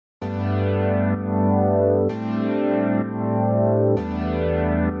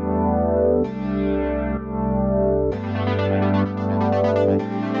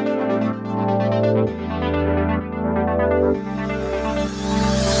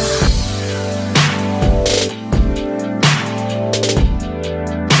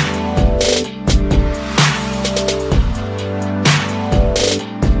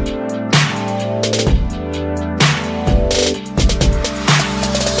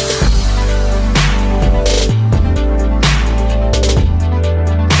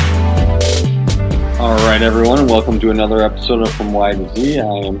right, everyone, and welcome to another episode of From Y to Z.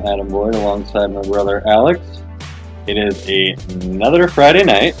 I am Adam Boyd alongside my brother Alex. It is another Friday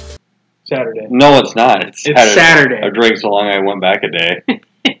night. Saturday. No, it's not. It's Saturday. I drank so long I went back a day.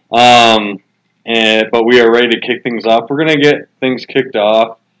 But we are ready to kick things off. We're going to get things kicked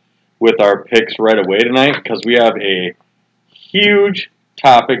off with our picks right away tonight because we have a huge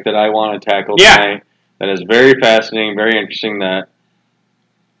topic that I want to tackle tonight that is very fascinating, very interesting, that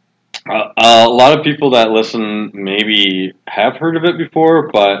a lot of people that listen maybe have heard of it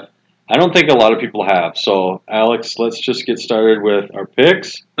before, but I don't think a lot of people have. So, Alex, let's just get started with our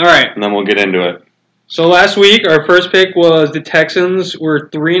picks. All right. And then we'll get into it. So last week, our first pick was the Texans were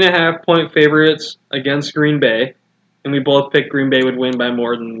 3.5-point favorites against Green Bay. And we both picked Green Bay would win by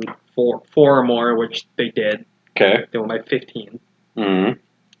more than four or more, which they did. Okay. They won by 15. Mm-hmm.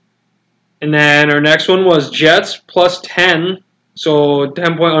 And then our next one was Jets plus 10. So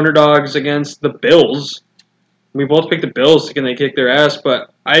 10-point underdogs against the Bills. We both picked the Bills thinking they kick their ass,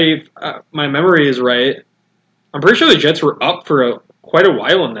 but my memory is right. I'm pretty sure the Jets were up for quite a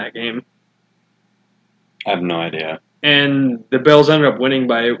while in that game. I have no idea. And the Bills ended up winning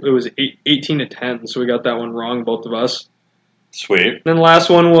by, it was 18-10, so we got that one wrong, both of us. Sweet. Then the last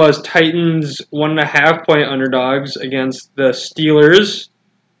one was Titans 1.5-point underdogs against the Steelers.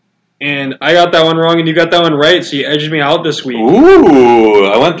 And I got that one wrong, and you got that one right, so you edged me out this week. Ooh,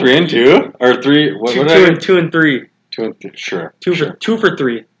 I went 3 and 2 or 3. What did I get? 2 and 3. 2 and 3. Sure. Two for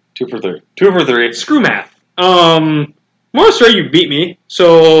 3. 2 for 3. 2 for 3. Screw math. More sorry you beat me.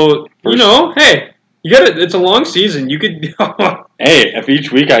 So hey, you got it. It's a long season. You could. Hey, if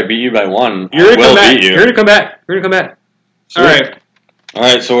each week I beat you by 1, You're I gonna will come back. beat you. You're gonna come back. Sweet. All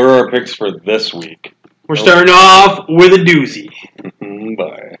right. So what are our picks for this week? We're starting off with a doozy.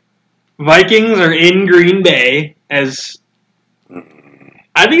 Bye. Vikings are in Green Bay as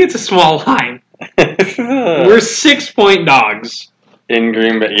I think it's a small line. We're 6-point dogs. In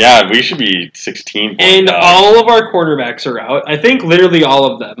Green Bay. Yeah, we should be 16 points. And all of our quarterbacks are out. I think literally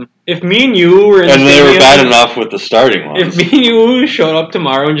all of them. If me and you were in the And they stadium, were bad enough with the starting ones. If me and you showed up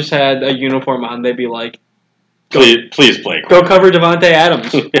tomorrow and just had a uniform on, they'd be like, Please play. Go cover Devontae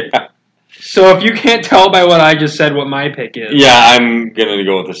Adams. Yeah. So if you can't tell by what I just said what my pick is. Yeah, I'm going to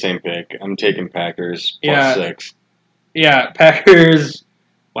go with the same pick. I'm taking Packers plus 6. Yeah, Packers.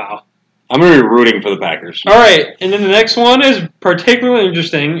 Wow. I'm going to be rooting for the Packers. All right, and then the next one is particularly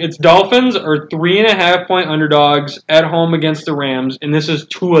interesting. It's Dolphins are 3.5-point underdogs at home against the Rams, and this is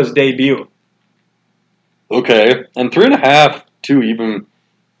Tua's debut. Okay, and 3.5 too. Even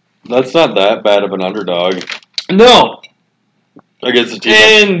that's not that bad of an underdog. No. Against the team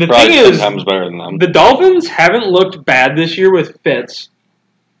and the probably thing 10 is, times better than them. The Dolphins haven't looked bad this year with Fitz.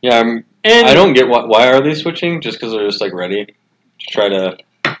 Yeah, I don't get why are they switching? Just because they're just like ready to try to.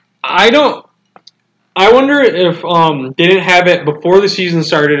 I wonder if they didn't have it before the season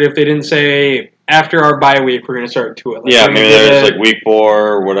started. If they didn't say after our bye week we're going to start Tua. Yeah, maybe there's like week 4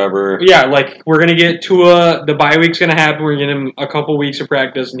 or whatever. Yeah, like we're going to get Tua. The bye week's going to happen. We're going to get him a couple weeks of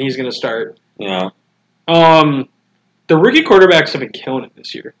practice, and he's going to start. Yeah. The rookie quarterbacks have been killing it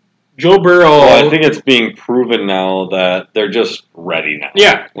this year. Joe Burrow. Well, I think it's being proven now that they're just ready now.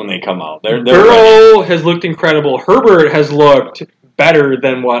 Yeah. When they come out, they're Burrow ready. has looked incredible. Herbert has looked better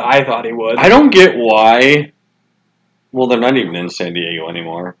than what I thought he would. I don't get why. Well, they're not even in San Diego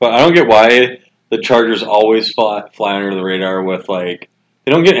anymore. But I don't get why the Chargers always fly under the radar with they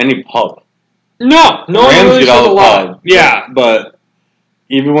don't get any pub. No the Rams really get all the lot. pub. Yeah, but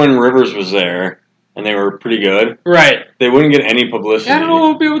even when Rivers was there and they were pretty good, right? They wouldn't get any publicity. I don't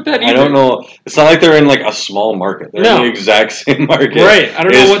know about that either. I don't know. It's not like they're in a small market. They're in the exact same market. Right. I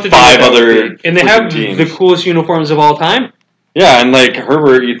don't know what to do. 5 other and they have teams. the coolest uniforms of all time. Yeah, and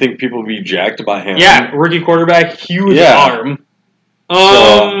Herbert, you think people would be jacked about him? Yeah, rookie quarterback, huge arm.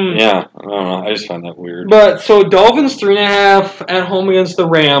 Yeah, I don't know. I just find that weird. But so Dolphins 3.5 at home against the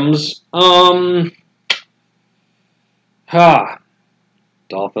Rams.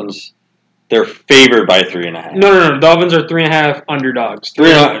 Dolphins, they're favored by 3.5. No. Dolphins are 3.5 underdogs.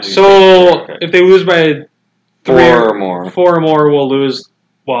 3.5. So if they lose by 4 or more, 4 or more, we'll lose.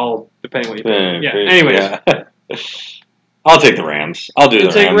 Well, depending what you think. Yeah. Anyways. Yeah. I'll take the Rams. I'll do the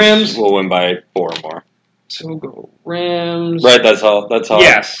Rams. Take Rams. We'll win by 4 or more. So we'll go Rams. Right, that's how.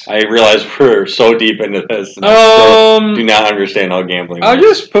 Yes. I realize we're so deep into this. And I still do not understand how gambling I'll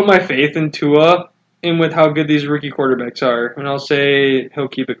works. just put my faith in Tua and with how good these rookie quarterbacks are, and I'll say he'll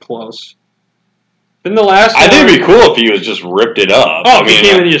keep it close. Then the last one... I think it'd be cool if he was just ripped it up. Oh, if he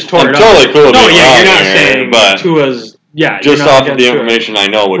came and he just tore it up. I'm totally cool with you're not here, saying but Tua's... Yeah, just off of the information I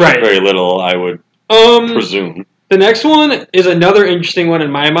know, which right. is very little, I would presume. The next one is another interesting one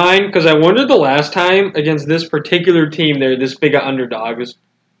in my mind because I wondered the last time against this particular team they're this big of underdogs.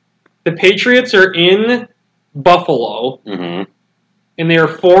 The Patriots are in Buffalo, Mm-hmm. and they are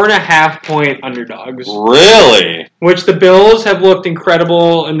 4.5-point underdogs. Really? Which the Bills have looked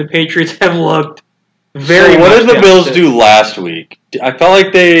incredible, and the Patriots have looked very. So what did the Bills deficit. do last week? I felt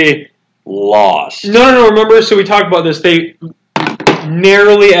like they lost. No. Remember, so we talked about this. They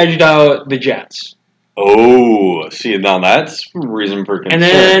narrowly edged out the Jets. Oh, see, now that's reason for concern. And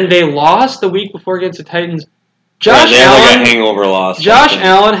then they lost the week before against the Titans. Yeah, Josh they had Allen, like a hangover loss. Josh something.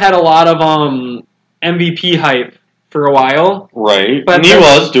 Allen had a lot of MVP hype for a while. Right, But and he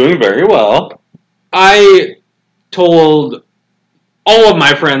was doing very well. I told all of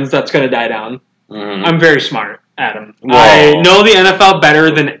my friends that's going to die down. Mm-hmm. I'm very smart, Adam. Whoa. I know the NFL better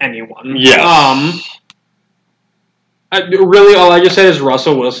than anyone. Yes. Really, all I just said is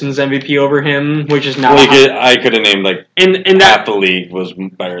Russell Wilson's MVP over him, which is not. I could have named like and half the league was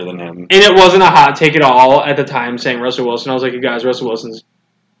better than him. And it wasn't a hot take at all at the time saying Russell Wilson. I was like, you guys, Russell Wilson's.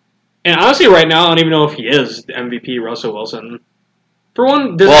 And honestly, right now, I don't even know if he is the MVP Russell Wilson. For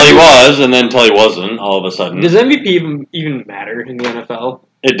one, He was, and then until he wasn't, all of a sudden. Does MVP even matter in the NFL?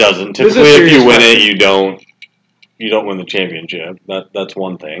 It doesn't. This is a Typically, if serious you win question. it, you don't win the championship. That's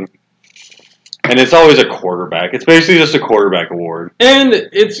one thing. And it's always a quarterback. It's basically just a quarterback award. And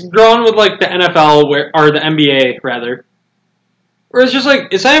it's grown with like the NFL or the NBA rather, where it's just like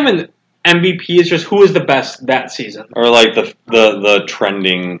it's not even MVP. It's just who is the best that season. Or like the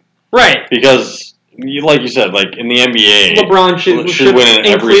trending, Right. because like you said, like in the NBA, LeBron should win it and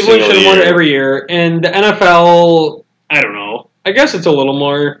every Cleveland single should have won it year. every year. And the NFL, I don't know. I guess it's a little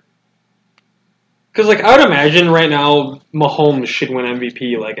more. Because like I would imagine right now, Mahomes should win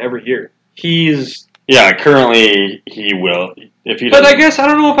MVP like every year. Yeah, currently he will. If he But I doesn't, guess I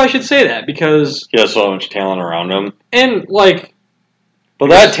don't know if I should say that because he has so much talent around him. and like But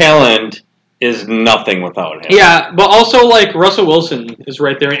that talent is nothing without him. yeah, but also like Russell Wilson is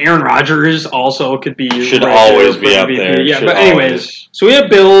right there, and Aaron Rodgers also could be Should right always there be for up MVP. there. Yeah, Should but anyways, always. so we have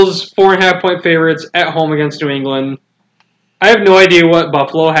Bills 4.5-point favorites at home against New England. I have no idea what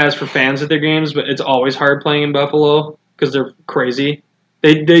Buffalo has for fans at their games, but it's always hard playing in Buffalo because they're crazy.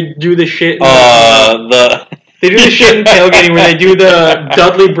 They do the shit. They do the shit in tailgating where they do the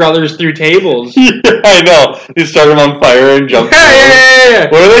Dudley brothers through tables. I know. You start them on fire and jump. Yeah.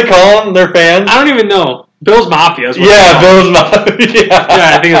 What do they call them? Their fans? I don't even know. Bill's Mafia. Is what Yeah, they call it. Bills. Yeah.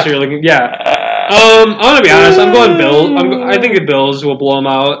 Yeah, I think that's really good. Yeah. I'm gonna be honest. I'm going Bills. I think the Bills will blow them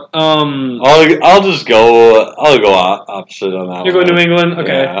out. I'll just go. I'll go opposite on that. You go New England.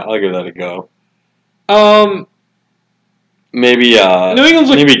 Okay. Yeah, I'll give that a go. New Maybe England's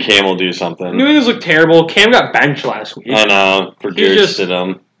look. maybe Cam will do something. New England's look terrible. Cam got benched last week. I know for He Jared just-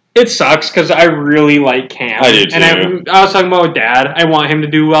 Stidham. It sucks because I really like Cam. I do too. And I was talking about with Dad. I want him to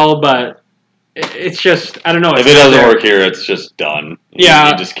do well, but it's just I don't know. If it's it not doesn't there. work here, it's just done. Yeah.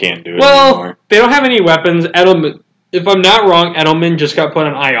 you just can't do it Well, anymore. they don't have any weapons. Edelman, if I'm not wrong, Edelman just got put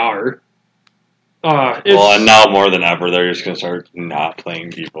on IR. Well, and now more than ever, they're just gonna start not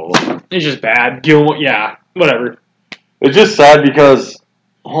playing people. It's just bad. Gilmore, yeah, whatever. It's just sad because,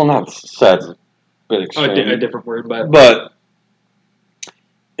 well, not sad, it's a bit A extreme. different word, but But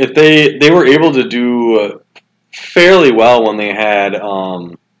if they were able to do fairly well when they had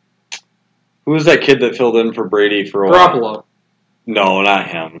who was that kid that filled in for Brady for a while? Garoppolo, No, not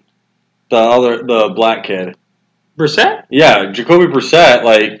him. The black kid. Brissett. Yeah, Jacoby Brissett.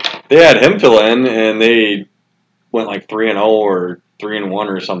 Like they had him fill in, and they went like 3-0 or 3-1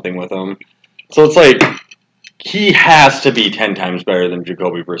 or something with him. So it's like he has to be 10 times better than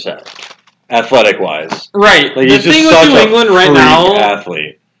Jacoby Brissett, athletic wise. Right. Like The he's just thing with such New a England right freak now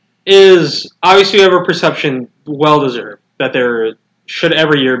athlete. is obviously we have a perception, well deserved, that they should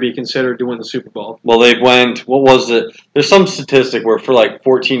every year be considered to win the Super Bowl. Well, they went. What was it? There's some statistic where for like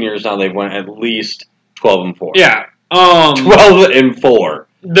 14 years now they've went at least 12-4. Yeah. 12-4.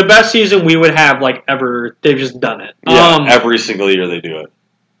 The best season we would have like ever. They've just done it. Yeah, every single year they do it.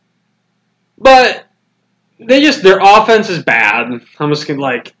 But their offense is bad. I'm just gonna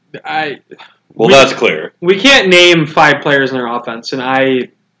Well, that's clear. we can't name 5 players in their offense, and I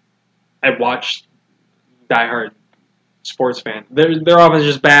watched diehard sports fan. Their offense is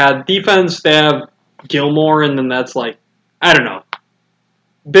just bad. Defense, they have Gilmore, and then that's like I don't know.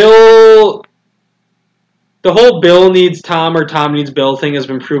 The whole Bill needs Tom or Tom needs Bill thing has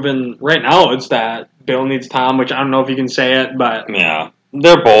been proven. Right now, it's that Bill needs Tom, which I don't know if you can say it, but Yeah,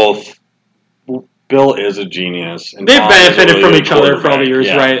 they're both. Bill is a genius. And they've Tom is a benefited really from good each other for all the quarterback. years,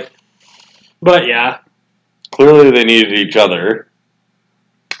 Yeah. right? But yeah, Clearly, they needed each other.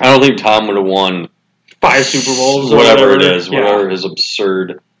 I don't think Tom would have won 5 Super Bowls or whatever it is, Yeah. whatever is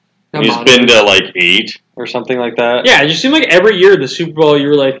absurd. That He's modern. been to like 8 or something like that. Yeah, it just seemed like every year the Super Bowl, you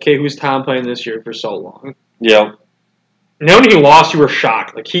were like, okay, who's Tom playing this year for so long? Yep. And then when he lost, you were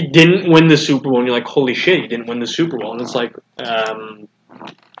shocked. Like, he didn't win the Super Bowl, and you're like, holy shit, he didn't win the Super Bowl. And it's like, Yeah,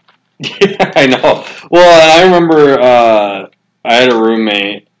 I know. Well, I remember I had a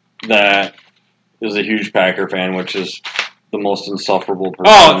roommate that is a huge Packer fan, which is the most insufferable person.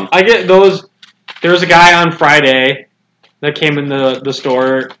 oh, I get those. There was a guy on Friday that came in the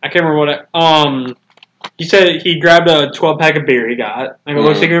store. I can't remember what he said he grabbed a 12-pack of beer he got. I go,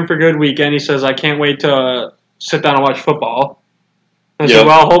 looks like you're in for a good weekend. He says, I can't wait to sit down and watch football. I said,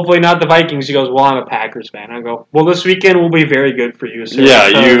 well, hopefully not the Vikings. He goes, well, I'm a Packers fan. I go, well, this weekend will be very good for you, sir. Yeah,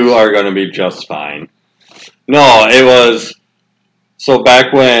 you are going to be just fine. No, it was... So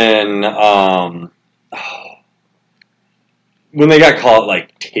back when they got caught,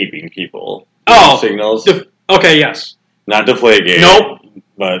 like, taping people. Signals. Okay, yes. Not Deflategate. Nope.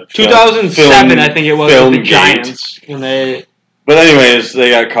 But 2007, I think it was, with the Filmgate. Giants. When they... But anyways, they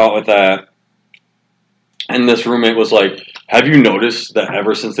got caught with that. And this roommate was like, have you noticed that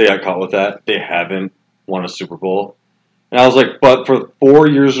ever since they got caught with that, they haven't won a Super Bowl? And I was like, but for 4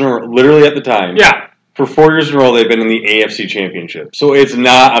 years in a row, literally at the time, Yeah. for 4 years in a row, they've been in the AFC Championship. So it's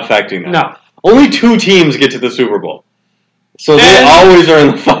not affecting them. No. Only 2 teams get to the Super Bowl. So they And- always are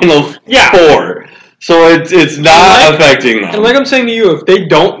in the final Yeah. 4. So it's not affecting them. And like I'm saying to you, if they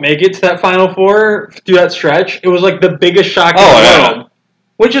don't make it to that Final Four through that stretch, it was like the biggest shock in the world.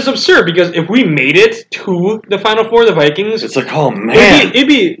 Which is absurd, because if we made it to the Final Four, the Vikings, It's like, oh man, it'd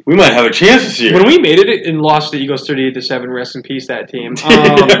be we might have a chance this year. when we made it and lost the Eagles 38-7. Rest in peace, that team.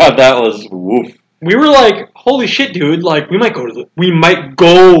 Yeah, that was woof. We were like, holy shit, dude! Like, we might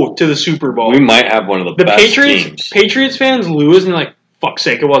go to the Super Bowl. We might have one of the The best teams. Patriots fans lose, and like, fuck's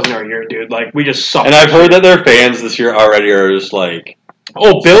sake, it wasn't our year, dude. Like, we just sucked. And I've heard that their fans this year already are just like,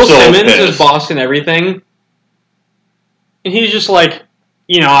 oh, Bill so Simmons pissed. is Boston everything, and he's just like,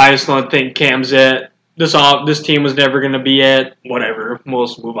 I just don't think Cam's it. This team was never going to be it. Whatever. We'll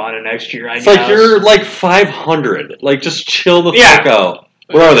just move on to next year, I it's guess. like you're like 500. Like, just chill the Yeah. fuck out.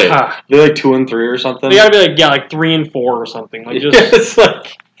 Where are they? Ah. They're like 2-3 or something. They got to be like 3-4 or something. Like, just It's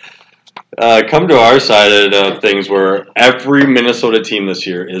like come to our side of things where every Minnesota team this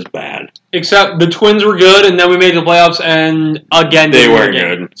year is bad. except the Twins were good, and then we made the playoffs, and again They didn't weren't win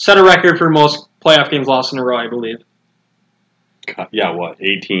again. good. Set a record for most playoff games lost in a row, I believe. Yeah, what,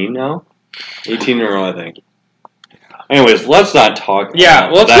 18 now? 18 in a row, I think. Anyways, let's not talk Yeah,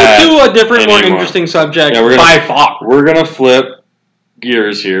 about let's that get to a different, more anymore. interesting subject. Yeah, we're gonna- by far. We're going to flip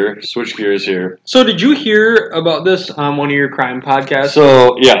gears here, switch gears here. So, did you hear about this on one of your crime podcasts?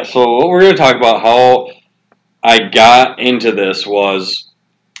 So what we're going to talk about, how I got into this was,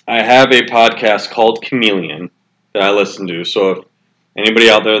 I have a podcast called Chameleon that I listen to. So if anybody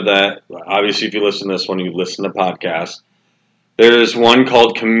out there that, obviously if you listen to this one, you listen to podcasts. There's one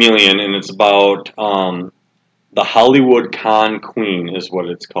called Chameleon, and it's about the Hollywood Con Queen is what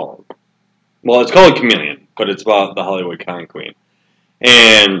it's called. Well, it's called Chameleon, but it's about the Hollywood Con Queen.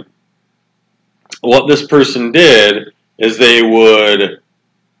 And what this person did is they would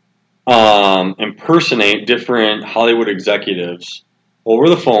impersonate different Hollywood executives over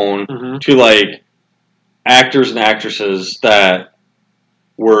the phone Mm-hmm. to like actors and actresses that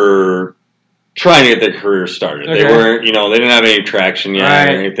were trying to get their career started. They Okay. weren't, they didn't have any traction yet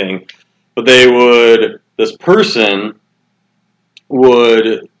Right. or anything. But this person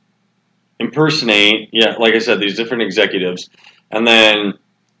would impersonate, like I said, these different executives, and then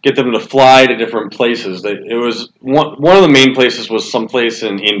get them to fly to different places. It was one of the main places was someplace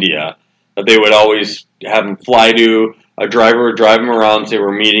in India that they would always have them fly to. A driver would drive them around, say,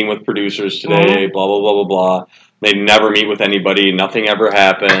 we're meeting with producers today, blah, blah, blah, blah, blah. They'd never meet with anybody. Nothing ever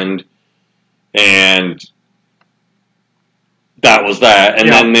happened. And that was that. And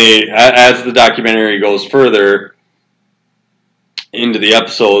then as the documentary goes further into the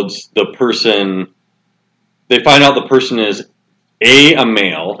episodes, they find out the person is a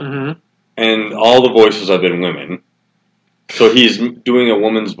male, Mm-hmm. and all the voices have been women. So he's doing a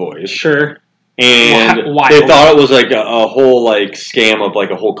woman's voice. Sure. And Wild. they thought it was like a whole like scam of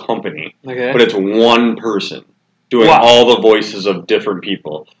like a whole company. Okay. But it's one person doing Wow. all the voices of different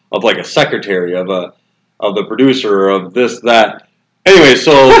people, of like a secretary, of the producer, of this, that. Anyway,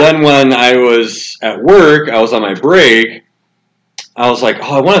 so then when I was at work, I was on my break, I was like,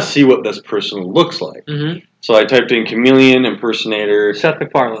 I want to see what this person looks like. Mm-hmm. So I typed in chameleon impersonator Seth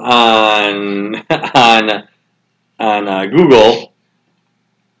MacFarlane. on Google,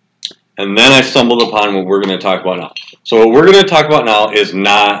 and then I stumbled upon what we're going to talk about now. So what we're going to talk about now is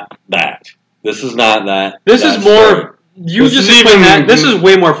not that. This is not that. This that is more. story. You This just is explained even- that. This is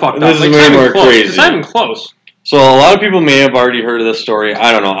way more fucked up. This is Like, way it's not even more close. crazy. It's not even close. So a lot of people may have already heard of this story.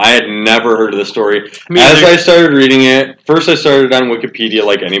 I don't know. I had never heard of this story. Me As neither. I started reading it, first I started on Wikipedia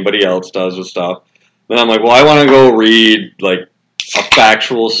like anybody else does with stuff. Then I'm like, well, I want to go read like a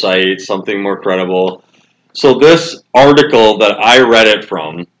factual site, something more credible. So this article that I read it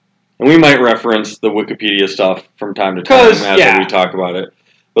from, and we might reference the Wikipedia stuff from time to time 'Cause, as yeah. we talk about it.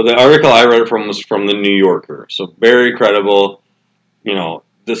 But the article I read it from was from the New Yorker, so very credible. You know,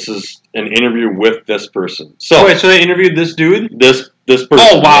 this is an interview with this person. So Wait, so they interviewed this dude? this person.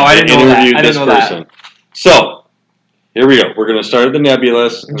 Oh, wow, I They didn't know that. interviewed I didn't this know that. person. So here we go. We're gonna start at the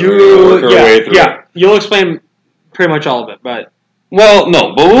nebulous. And we're gonna You, work our way through it. yeah. You'll explain pretty much all of it, but Well,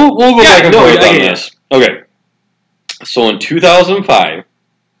 no, but we'll go Yeah, back and no, forth yeah, on yeah. this. Okay. So in 2005,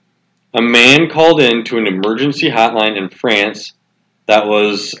 a man called in to an emergency hotline in France that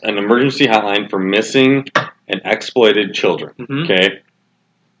was an emergency hotline for missing and exploited children. Mhm. Okay.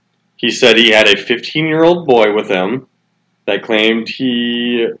 He said he had a 15-year-old boy with him that claimed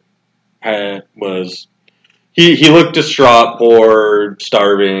he he looked distraught, poor,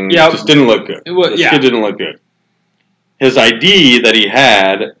 starving. Yep. Just didn't look good. This yeah. kid didn't look good. His ID that he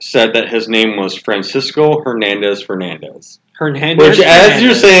had said that his name was Francisco Hernandez Fernandez. Hernandez. Which, as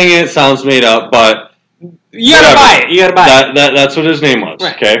you're saying it, sounds made up, but you gotta whatever. buy it. You gotta buy it. that's what his name was,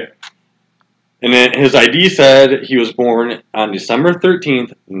 Right. okay? And then his ID said he was born on December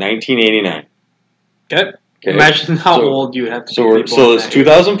 13th, 1989. Okay. Okay? Imagine how So- old you would have to So, be. we're, so it's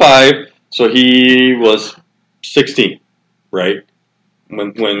 2005, so he was 16, right?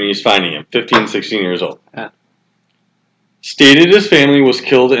 When he's finding him, 15, 16 years old. Yeah. Stated his family was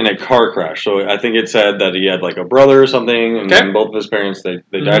killed in a car crash. So I think it said that he had like a brother or something, and Okay. then both of his parents, they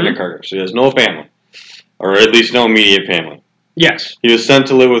died in a Mhm. car crash. So he has no family, or at least no immediate family. Yes. He was sent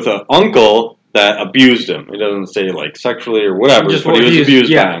to live with an uncle that abused him. It doesn't say like sexually or whatever, but he was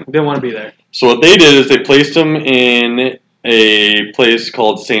abused by him. Didn't want to be there. So what they did is they placed him in a place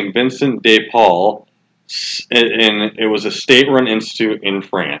called St. Vincent de Paul, and it was a state-run institute in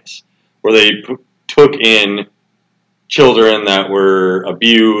France, where they took in children that were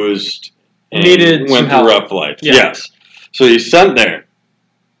abused and Needed some went through help. rough life. Yeah. Yes. So he's sent there.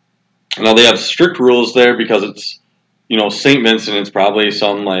 Now they have strict rules there because it's, St. Vincent. It's probably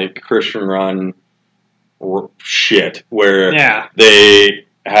some like Christian-run shit where Yeah. they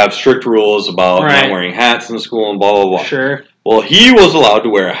have strict rules about Right. not wearing hats in school and blah blah blah. Sure. Well, he was allowed to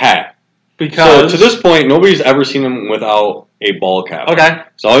wear a hat. Because So to this point, nobody's ever seen him without a ball cap. Okay.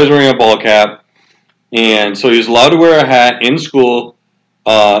 He's always wearing a ball cap, and so he was allowed to wear a hat in school,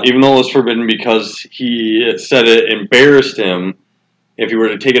 even though it was forbidden because he said it embarrassed him. If he were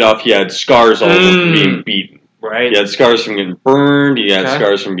to take it off, he had scars all over from being beaten. Right. He had scars from getting burned. He had Okay.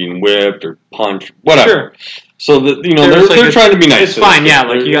 scars from being whipped or punched, whatever. Sure. So There's like they're a- trying to be nice. it's to this fine, kid. yeah,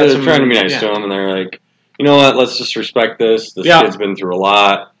 like, you got they're some- trying to be nice yeah. to him, and they're like, you know what? Let's just respect this. This Yeah. kid's been through a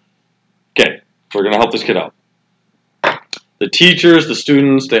lot. Okay, we're gonna help this kid out. The teachers, the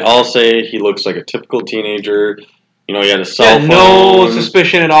students, they all say he looks like a typical teenager. He had a cell Yeah, phone. no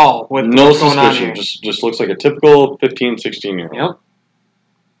suspicion at all with No what's going on suspicion. here. Just looks like a typical 15, 16-year-old. Yep.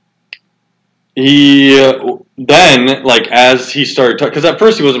 He then, like, as he started talking, because at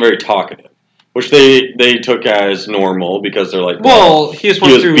first he wasn't very talkative, which they took as normal because they're like, Well, he just he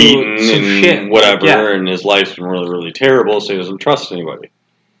went was through beaten some and shit. whatever, Yeah. and his life's been really, really terrible, so he doesn't trust anybody.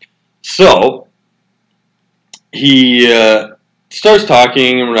 So he starts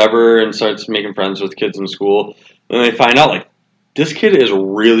talking and whatever, and starts making friends with kids in school. And they find out, like, this kid is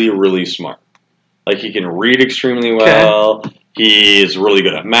really, really smart. Like, he can read extremely well. He is really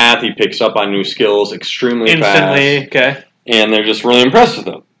good at math. He picks up on new skills extremely Instantly. fast. Okay. And they're just really impressed with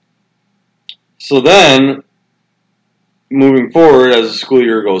him. So then, moving forward, as the school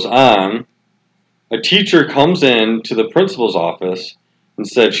year goes on, a teacher comes in to the principal's office and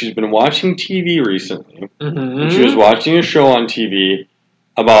said she's been watching TV recently. Mm-hmm. And she was watching a show on TV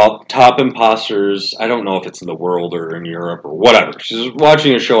about top imposters. I don't know if it's in the world or in Europe or whatever. She's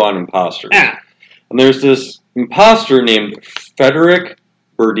watching a show on imposters. Yeah. And there's this imposter named Frederick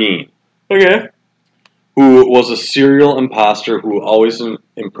Burdine, Okay. who was a serial imposter who always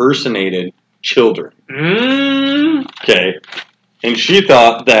impersonated children. Mm. Okay. And she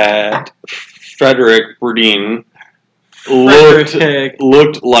thought that Frederick Burdine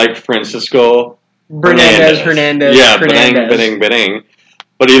looked like Francisco Hernandez. Yeah, Hernandez. Beding.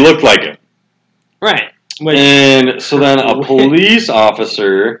 But he looked like him. Right. Which, And so then a police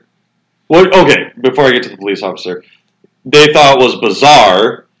officer... Well, okay, before I get to the police officer, they thought was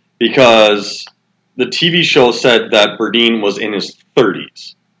bizarre because the TV show said that Burdine was in his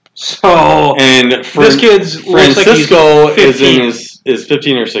 30s. So And this kid's Francisco looks like he's 15. is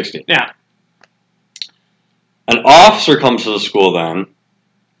 15 or 16. Yeah. An officer comes to the school then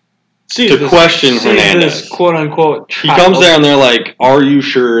to question Hernandez. This quote unquote child. He comes there and they're like, "Are you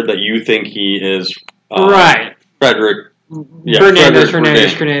sure that you think he is right? Frederick? Yeah,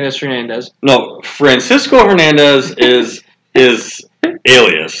 Hernandez. No, Francisco Hernandez is his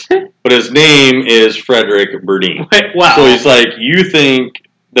alias, but his name is Frederick Burdine. Wait, wow. So he's like,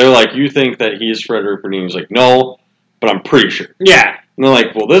 they're like, you think that he's Frederick Burdine? He's like, no, but I'm pretty sure. Yeah. And they're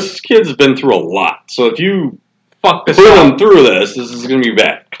like, well, this kid's been through a lot, so if you fuck this put up. him through this is going to be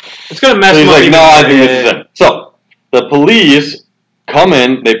bad. It's going to mess him up. So he's like, no, I think this is it. So the police come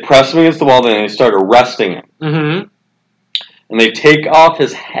in, they press him against the wall, then they start arresting him. Mm-hmm. And they take off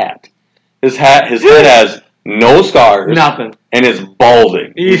his hat. His head has no scars. Nothing. And it's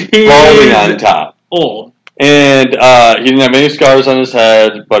balding. He's balding on top. Old. And he didn't have any scars on his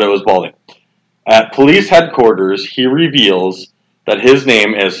head, but it was balding. At police headquarters, he reveals that his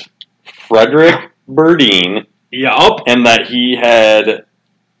name is Frederick Burdine. Yup. And that he had...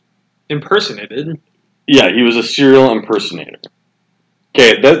 impersonated. Yeah, he was a serial impersonator.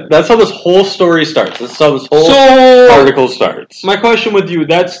 Okay, that's how this whole story starts. That's how this whole article starts. My question with you,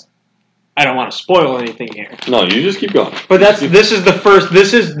 I don't want to spoil anything here. No, you just keep going. But this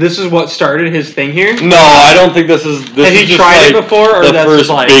is what started his thing here? No, I don't think this is... Has he tried it before? Or the that's first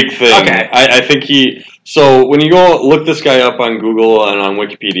like, big thing. Okay. I think he... So, when you go look this guy up on Google and on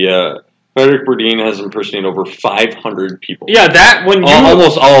Wikipedia... Frederick Burdine has impersonated over 500 people. Yeah, that when you...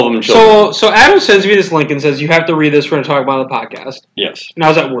 Almost all of them children. So Adam sends me this link and says, you have to read this, we're going to talk about it on the podcast. Yes. And I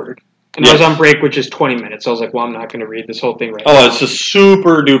was at work. And I was on break, which is 20 minutes. So I was like, well, I'm not going to read this whole thing right now. Oh, it's a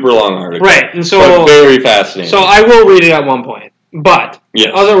super duper long article. Right. And so... But very fascinating. So I will read it at one point. But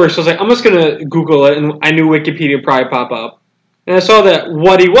yes. I was at work, so I was like, I'm just going to Google it. And I knew Wikipedia would probably pop up. And I saw that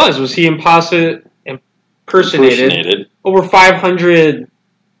what he was he impersonated over 500...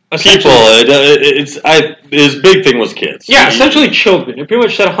 people, his big thing was kids. Yeah, essentially children. It pretty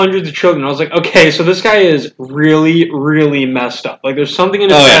much said hundreds of children. I was like, okay, so this guy is really, really messed up. Like, there's something in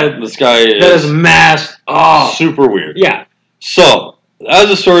his head this guy that is messed up. Super weird. Yeah. So, as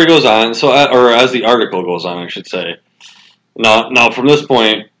the story goes on, or as the article goes on, I should say, now from this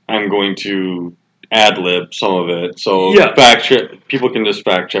point, I'm going to ad-lib some of it. So, fact check. People can just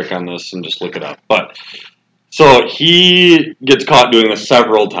fact check on this and just look it up. But... So he gets caught doing this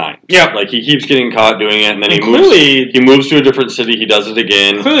several times. Yeah, like he keeps getting caught doing it, and then he moves to a different city. He does it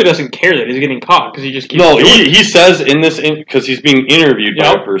again. Clearly, doesn't care that he's getting caught because he just keeps. No, he says in this because he's being interviewed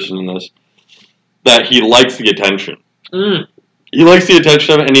by a person in this that he likes the attention. Mm. He likes the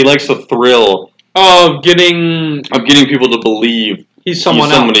attention, and he likes the thrill of getting people to believe he's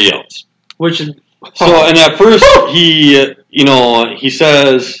somebody else. Which is so. And at first, he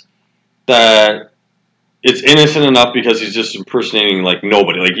says that. It's innocent enough because he's just impersonating, like,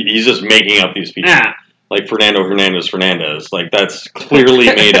 nobody. Like, he's just making up these people. Yeah. Like, Fernando Fernandez. Like, that's clearly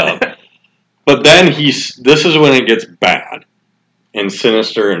made up. But then this is when it gets bad. And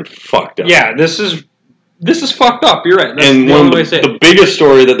sinister and fucked up. Yeah, this is fucked up. You're right. That's and the one only way of to say the biggest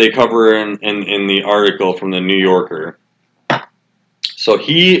story that they cover in the article from the New Yorker. So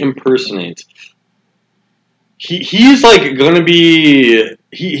he impersonates... He's like going to be...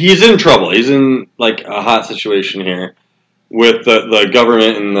 He's in trouble. He's in like a hot situation here with the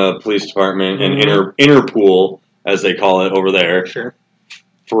government and the police department and Interpol, as they call it over there,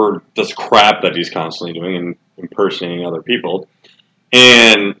 for this crap that he's constantly doing and impersonating other people.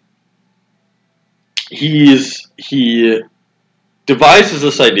 And he devises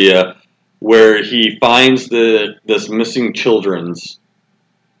this idea where he finds this missing children's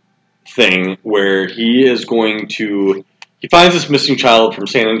thing where he is going to... He finds this missing child from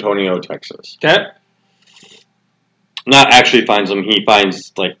San Antonio, Texas. Okay. Not actually finds him. He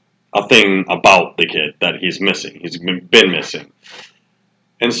finds, like, a thing about the kid that he's missing. He's been missing.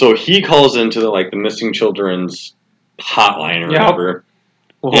 And so he calls into, the missing children's hotline or whatever.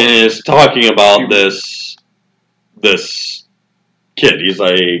 And is talking about this kid. He's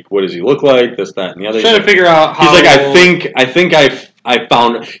like, what does he look like? This, that, and the other. Trying to figure out how... He's like, I think I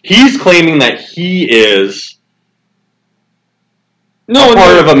found... He's claiming that he is...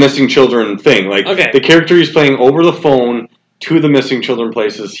 part of a missing children thing. Like, the character he's playing over the phone to the missing children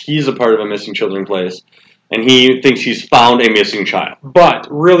places, he's a part of a missing children place, and he thinks he's found a missing child. But,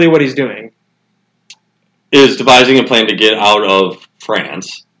 really what he's doing is devising a plan to get out of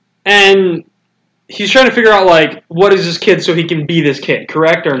France. And he's trying to figure out, like, what is this kid so he can be this kid,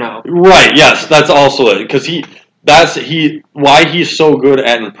 correct or no? Right, yes, that's also it. Because why he's so good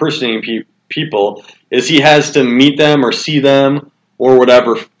at impersonating people is he has to meet them or see them or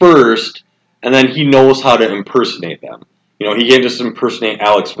whatever first, and then he knows how to impersonate them. You know, he can't just impersonate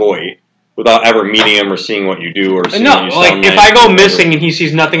Alex Voigt without ever meeting him or seeing what you do or seeing No, what you like sound if I go missing and he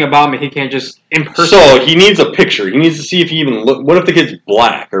sees nothing about me, he can't just impersonate. So he needs a picture. He needs to see if he even look. What if the kid's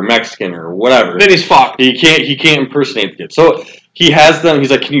black or Mexican or whatever? Then he's fucked. He can't impersonate the kid. So he has them. He's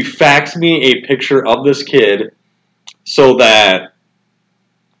like, can you fax me a picture of this kid so that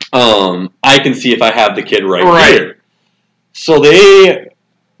I can see if I have the kid right here. So they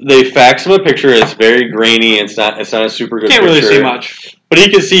fax him a picture. It's very grainy. It's not a super good Can't picture. really see much. But he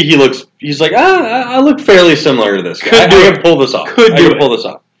can see he's like, I look fairly similar to this guy. I can pull this off. I can pull this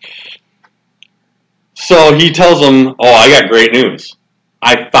off. So he tells him, oh, I got great news.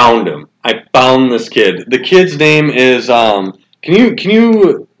 I found him. I found this kid. The kid's name is, can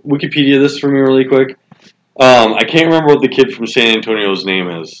you Wikipedia this for me really quick? I can't remember what the kid from San Antonio's name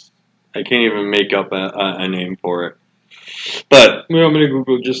is. I can't even make up a name for it. But You want me to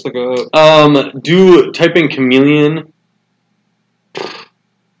Google just like a... type in chameleon.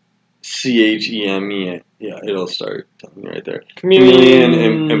 CHEME. Yeah, it'll start telling me right there.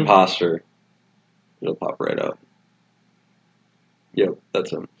 Chameleon imposter. It'll pop right up. Yep,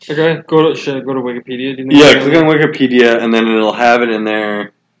 that's him. Okay, should I go to Wikipedia? Do you think Click on Wikipedia, and then it'll have it in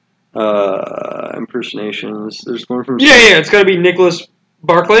there. Impersonations. There's one from... Yeah, it's got to be Nicholas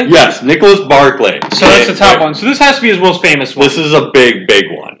Barclay? Yes, Nicholas Barclay. So that's the top one. So this has to be his most famous one. This is a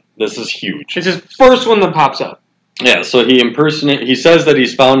big one. This is huge. It's his first one that pops up. Yeah, so he says that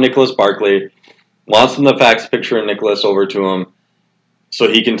he's found Nicholas Barclay, wants them to fax a picture of Nicholas over to him so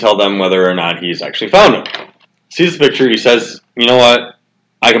he can tell them whether or not he's actually found him. Sees the picture, he says, you know what,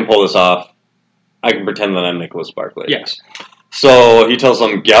 I can pull this off. I can pretend that I'm Nicholas Barclay. Yes. So he tells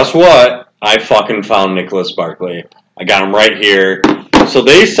them, guess what? I fucking found Nicholas Barclay. I got him right here. So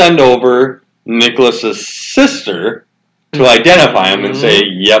they send over Nicholas's sister to identify him and say,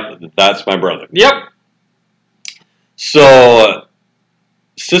 yep, that's my brother. Yep. So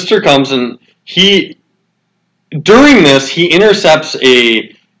sister comes and during this, he intercepts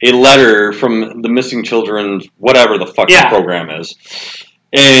a letter from the Missing Children, whatever the fuck the program is.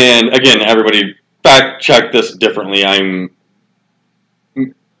 And again, everybody fact check this differently. I'm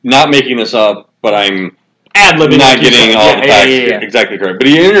not making this up, but I'm ad-libbing, not getting all the facts exactly correct. But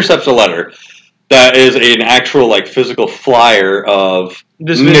he intercepts a letter that is an actual physical flyer of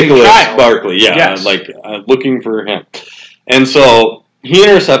Nicholas Barclay. Yeah, yes. Looking for him. And so he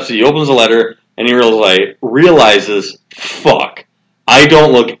intercepts it, he opens the letter, and he realizes, fuck, I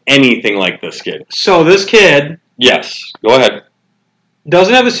don't look anything like this kid. So this kid... Yes, go ahead.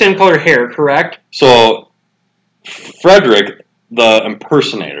 Doesn't have the same color hair, correct? So Frederick, the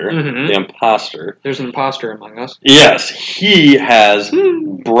impersonator, the imposter... There's an imposter among us. Yes, he has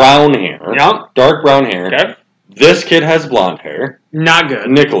brown hair. Yep. Dark brown hair. Okay. This kid has blonde hair. Not good.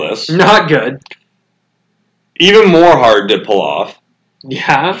 Nicholas. Not good. Even more hard to pull off.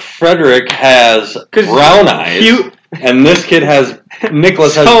 Yeah. Frederick has brown eyes. And this kid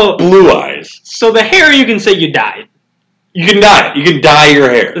Nicholas has blue eyes. So the hair, you can say you dyed. You can dye it. You can dye your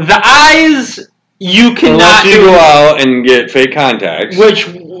hair. The eyes, you cannot. Unless you go out and get fake contacts. Which...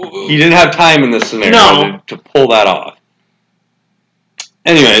 He didn't have time in this scenario to pull that off.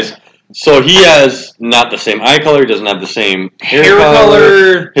 Anyways, so he has not the same eye color, doesn't have the same hair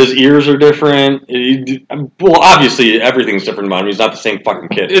color. His ears are different. Well, obviously, everything's different about him. He's not the same fucking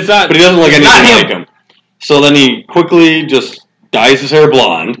kid. It's not, but he doesn't look anything like him. So then he quickly just dyes his hair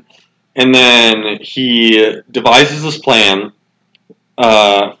blonde, and then he devises this plan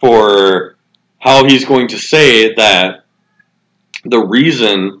for how he's going to say that the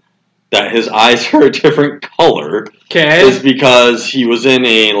reason that his eyes are a different color is because he was in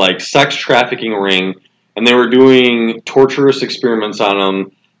a sex trafficking ring, and they were doing torturous experiments on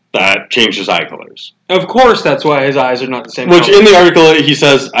him that changed his eye colors. Of course, that's why his eyes are not the same color. Which in the article he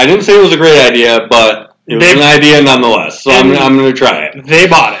says, I didn't say it was a great idea, but it was an idea nonetheless. So I'm going to try it. They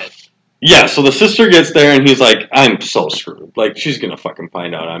bought it. Yeah. So the sister gets there, and he's like, I'm so screwed. She's going to fucking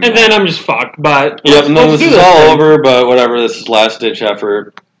find out. Then I'm just fucked. But yep. And then this is all over. But whatever. This is last ditch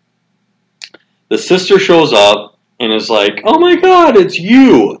effort. The sister shows up and is like, oh my god, it's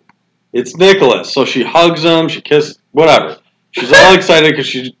you. It's Nicholas. So she hugs him, she kisses, whatever. She's all excited because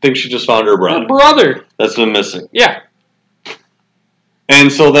she thinks she just found her brother. Her brother. That's been missing. Yeah. And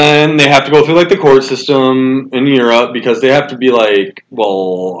so then they have to go through the court system in Europe because they have to be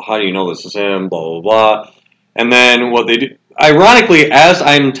well, how do you know this is him? Blah, blah, blah. And then what they do, ironically, as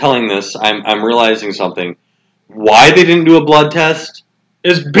I'm telling this, I'm realizing something. Why they didn't do a blood test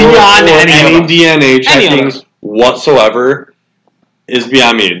is beyond any DNA checking whatsoever is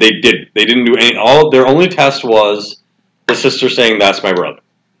beyond me. They didn't do any. Their only test was the sister saying, "That's my brother."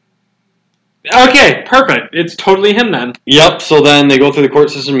 Okay, perfect. It's totally him then. Yep. So then they go through the court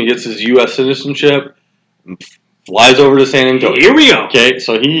system. He gets his U.S. citizenship, flies over to San Antonio. Here we go. Okay,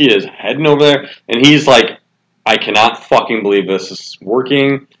 so he is heading over there, and he's like, "I cannot fucking believe this is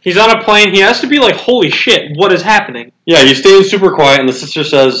working." He's on a plane. He has to be like, "Holy shit, what is happening?" Yeah, he's staying super quiet, and the sister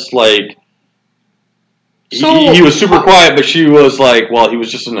says, like, So, he was super quiet, but she was like, well, he was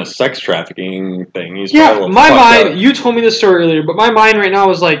just in a sex trafficking thing. He's yeah, probably my fucked mind, up. you told me this story earlier, but my mind right now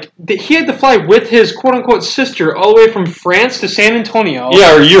is like, he had to fly with his quote-unquote sister all the way from France to San Antonio.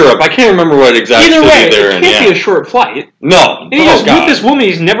 Yeah, or Europe. I can't remember what exact Either city way, they're it in. can't Yeah. be a short flight. No. And he Oh, was God. with this woman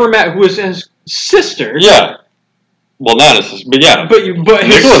he's never met who is his sister. Yeah. Well, not his sister, but yeah. But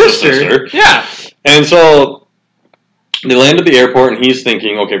his Nicholas' sister. Yeah. And so they land at the airport, and he's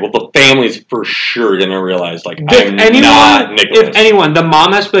thinking, okay, well, the family's for sure going to realize, like, I'm not Nicholas. If anyone, the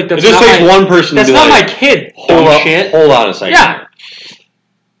mom has to be like, It that's just not takes my, one person that's to be not like, my kid, hold shit. on a second. Yeah.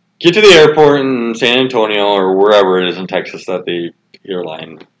 Get to the airport in San Antonio or wherever it is in Texas that the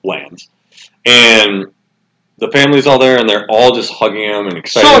airline lands. And the family's all there, and they're all just hugging him and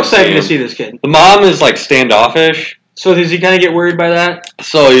excited. So excited to him. see this kid. The mom is, like, standoffish. So does he kind of get worried by that?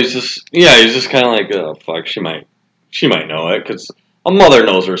 So he's just kind of like, oh, fuck, she might know it, because a mother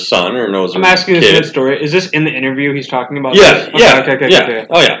knows her son or knows her I'm asking kid. this in the story. Is this in the interview he's talking about? Yeah, this? yeah, Okay. yeah.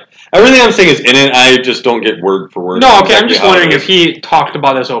 Oh, yeah. Everything I'm saying is in it. I just don't get word for word. No, okay. exactly I'm just how it wondering is. if he talked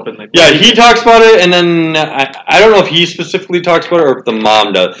about this openly. Yeah, he talks about it, and then I don't know if he specifically talks about it or if the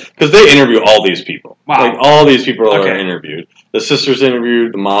mom does, because they interview all these people. Wow. Like, all these people are Okay. interviewed. The sister's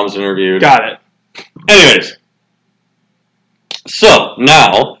interviewed, the mom's interviewed. Got it. Anyways, so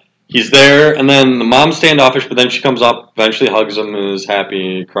now he's there, and then the mom's standoffish, but then she comes up, eventually hugs him, and is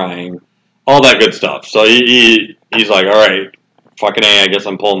happy, crying, all that good stuff. So he's like, all right, fucking A, I guess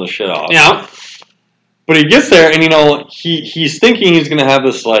I'm pulling this shit off. Yeah. But he gets there, and he's thinking he's gonna have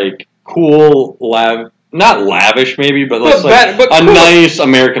this like cool not lavish maybe, but But cool. nice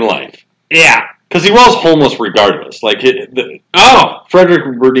American life. Yeah. Because he was homeless regardless. Like Frederick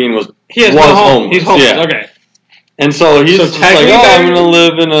Burdine was He has was no home. homeless. He's homeless. Yeah. Okay. And so he's So just like, technically oh, I'm that- gonna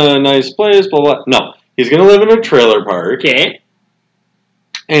live in a nice place. Blah blah. No, he's gonna live in a trailer park. Okay.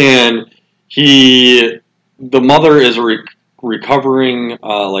 And the mother is a recovering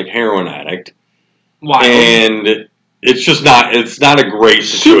like heroin addict. Wild. And it's not a great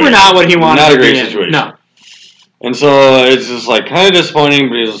situation. Super not what he wanted. Not to a great be in. situation. No. And so it's just like kind of disappointing,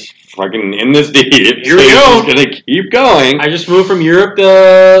 but he's fucking in this deep. Here we go. He's gonna keep going. I just moved from Europe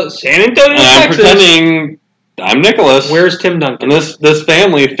to San Antonio, And I'm Texas. pretending I'm Nicholas. Where's Tim Duncan? And this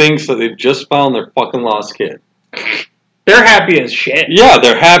family thinks that they've just found their fucking lost kid. They're happy as shit. Yeah,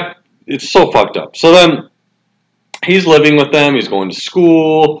 they're happy. It's so fucked up. So then he's living with them. He's going to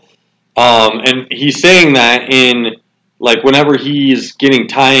school. And he's saying that in, like, whenever he's getting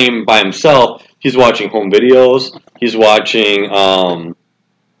time by himself, he's watching home videos. He's watching, or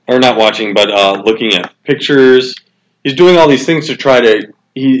not watching, but looking at pictures. He's doing all these things to try to,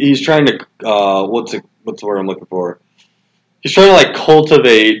 he's trying to, what's the word I'm looking for? He's trying to, like,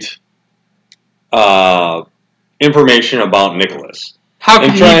 cultivate information about Nicholas. How can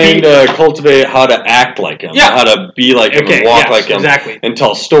And trying he be? to cultivate how to act like him, Yeah. how to be like him, Okay, and walk yes, like him, exactly. and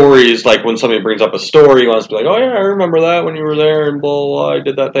tell stories. Like when somebody brings up a story, he wants to be like, "Oh yeah, I remember that when you were there, and blah blah, blah I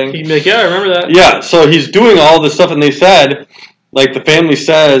did that thing." He'd be like, yeah, I remember that. Yeah, so he's doing all this stuff, and they said, like the family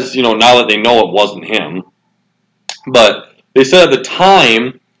says, you know, now that they know it wasn't him, but they said at the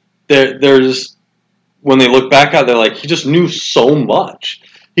time that there's when they look back at it, they're like, he just knew so much.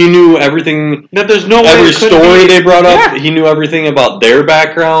 He knew everything. That there's no way Every it couldn't story be- they brought up, Yeah. he knew everything about their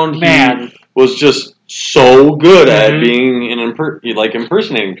background. Man. He was just so good at Mhm. being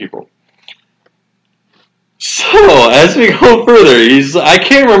impersonating people. So as we go further, I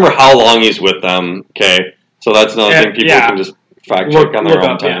can't remember how long he's with them. Okay, so that's another Yeah, thing people yeah. can just fact check on their Look own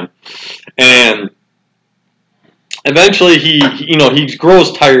up, time. And eventually, he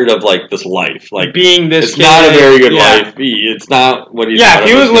grows tired of like this life. Like being this it's kid, not a very good yeah. life. It's not what he. Yeah, thought if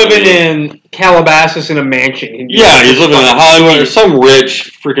he it was gonna living be. in Calabasas in a mansion. He'd be Yeah, like, he's living in fucking Hollywood or sweet. some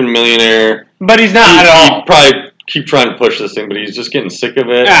rich freaking millionaire. But he's not at He'd all. probably keep trying to push this thing, but he's just getting sick of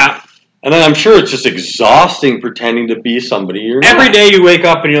it. Yeah. And then I'm sure it's just exhausting pretending to be somebody you're not. Every day you wake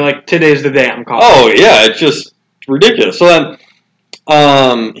up and you're like, today's the day I'm calling. Oh yeah, it's just ridiculous. So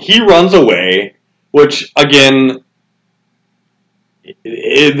then, he runs away, which again,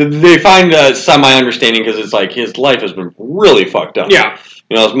 they find a semi-understanding because it's like his life has been really fucked up. Yeah.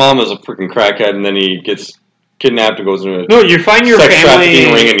 You know, his mom is a freaking crackhead, and then he gets kidnapped and goes into a No, you find your sex trafficking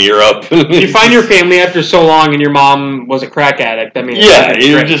family. ring in Europe. You find your family after so long, and your mom was a crack addict. I mean, yeah,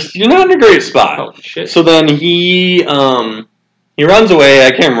 that's you're not in a great spot. oh shit. So then he runs away.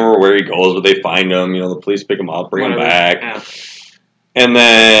 I can't remember where he goes, but they find him. The police pick him up, bring him back, Yeah. and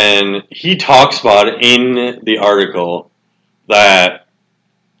then he talks about it in the article that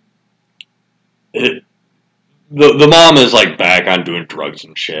the mom is like back on doing drugs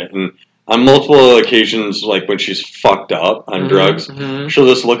and shit, and on multiple occasions, like when she's fucked up on drugs, she'll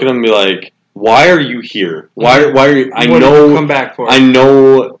just look at him and be like, "Why are you here? Why are you? What did you come back for? I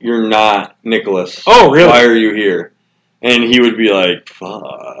know you're not Nicholas. Oh, really? Why are you here?" And he would be like,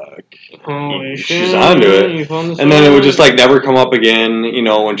 "Fuck." Holy She's shit. onto it. And then it would just like never come up again,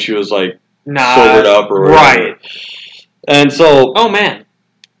 when she was like sobered up or whatever. Right. And so, oh man,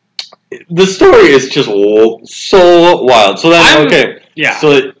 the story is just so wild. So then, okay, yeah.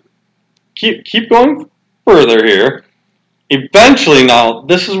 So keep going further here. Eventually, now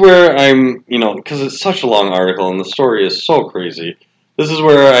this is where I'm, because it's such a long article and the story is so crazy. This is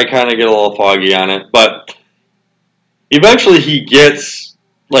where I kind of get a little foggy on it, but eventually he gets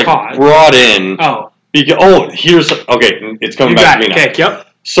Caught. brought in. Oh. Here's okay. It's coming back to me now. Okay, yep.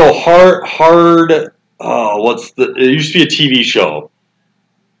 So hard. It used to be a TV show.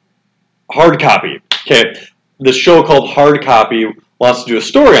 Hard Copy. Okay, this show called Hard Copy wants to do a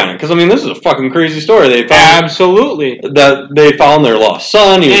story on it because this is a fucking crazy story. They found absolutely that they found their lost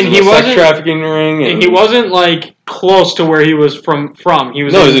son. He was in a sex trafficking ring, and he wasn't like close to where he was from. He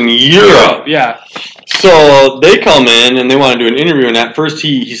was he was in Europe. Yeah. So they come in and they want to do an interview, and at first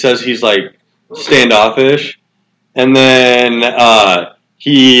he says he's like standoffish, and then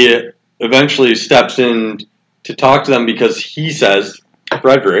he eventually steps in to talk to them because he says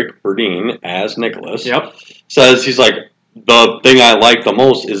Frederick Berdine as Nicholas says he's like, the thing I like the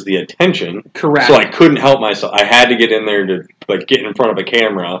most is the attention. Correct. So I couldn't help myself. I had to get in there to get in front of a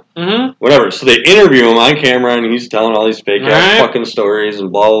camera. Mm-hmm. Whatever. So they interview him on camera, and he's telling all these fake ass fucking stories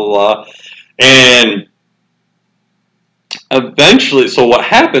and blah blah blah. And eventually, so what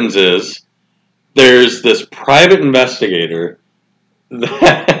happens is there's this private investigator,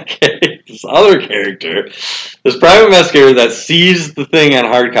 this other character, this private investigator that sees the thing on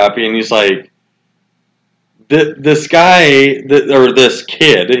Hard Copy, and he's like, this guy, or this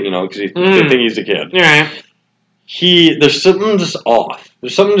kid, because they think he's a kid. Yeah. There's something just off.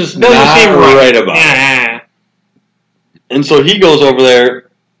 There's something just doesn't not seem right about it. And so he goes over there,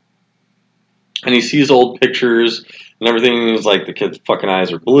 and he sees old pictures and everything, and he's like, the kid's fucking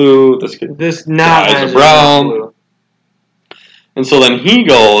eyes are blue. Eyes are brown. And so then he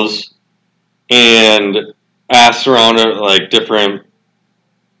goes and asks around at different,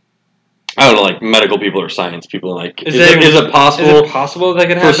 I don't know, medical people or science people. Is it possible that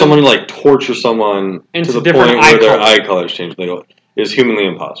could happen for someone to torture someone to the point where their eye colors change? They go, it's humanly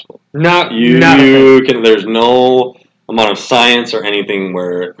impossible. There's no amount of science or anything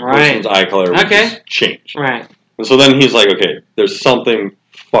where a person's eye color would just change. Right. And so then he's like, okay, there's something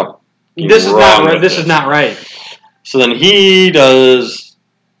wrong. This is not right. So then he does,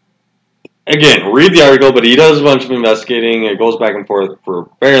 again, read the article, but he does a bunch of investigating. It goes back and forth for a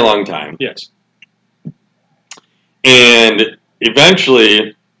very long time. Yes. And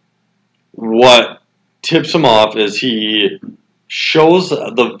eventually, what tips him off is he shows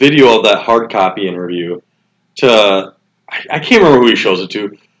the video of that Hard Copy interview to, I can't remember who he shows it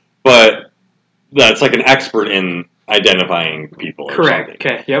to, but that's like an expert in identifying people. Correct.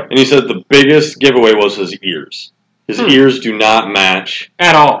 Okay. Yep. And he said the biggest giveaway was his ears. His ears do not match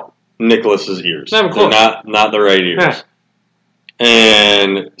at all Nicholas's ears. They're not the right ears. Yeah.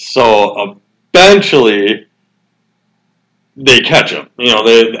 And so eventually they catch him.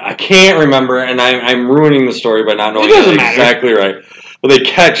 I can't remember, and I'm ruining the story by not knowing exactly right. But they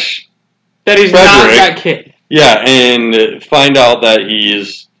catch that he's Frederick, not that kid. Yeah, and find out that he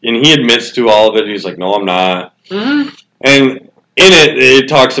admits to all of it. He's like, no, I'm not. Mm-hmm. And in he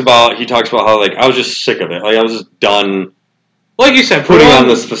talks about how I was just sick of it. I was just done. Like you said, putting on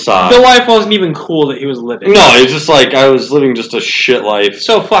this facade. The life wasn't even cool that he was living. No, it's just I was living just a shit life.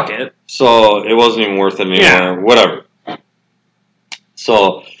 So fuck it. So it wasn't even worth it anymore. Yeah. Whatever.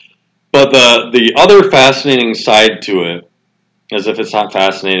 So, but the other fascinating side to it, as if it's not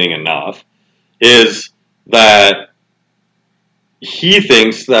fascinating enough, is that he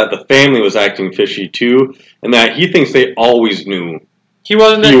thinks that the family was acting fishy too, and that he thinks they always knew he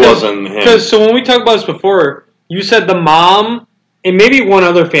wasn't him. Because so when we talked about this before, you said the mom and maybe one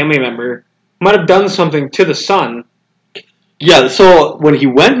other family member might have done something to the son. Yeah. So when he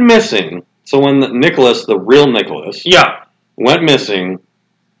went missing, so when Nicholas, the real Nicholas, went missing,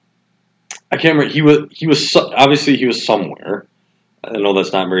 I can't remember. Obviously he was somewhere. I know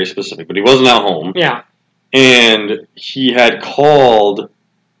that's not very specific, but he wasn't at home. Yeah. And he had called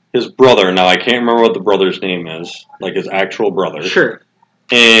his brother. Now I can't remember what the brother's name is, like his actual brother. Sure.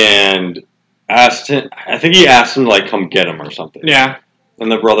 And asked him. I think he asked him to like come get him or something. Yeah.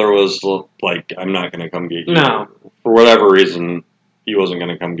 And the brother was like, "I'm not gonna come get you." No. For whatever reason, he wasn't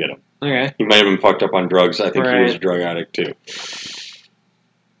gonna come get him. Okay. He might have been fucked up on drugs. I think he Right. was a drug addict too.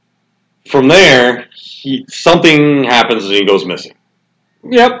 From there, something happens and he goes missing.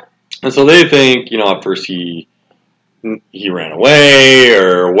 Yep. And so they think, at first he ran away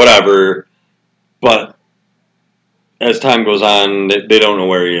or whatever, but as time goes on, they don't know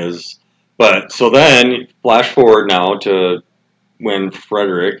where he is. But so then, flash forward now to when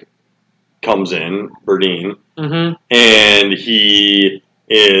Frederick comes in, Berdine, Mm-hmm. and he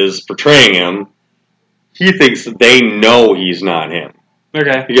is portraying him. He thinks that they know he's not him.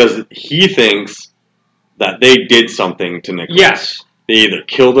 Okay. Because he thinks that they did something to Nicholas. Yes. They either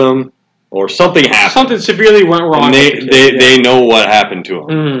killed him or something happened. Something severely went wrong. And with the kid, they know what happened to him.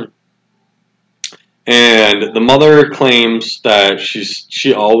 Mm. And the mother claims that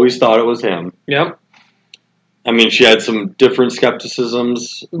she always thought it was him. Yep. I mean, she had some different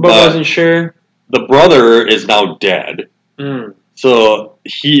skepticisms, But wasn't sure. The brother is now dead. Mm. So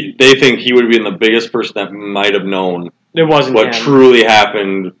they think he would have been the biggest person that might have known It wasn't what him. truly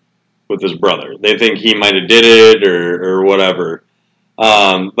happened with his brother. They think he might have did it or whatever.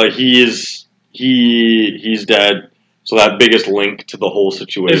 But he's dead. So that biggest link to the whole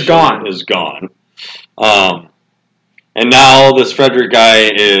situation is gone. And now this Frederick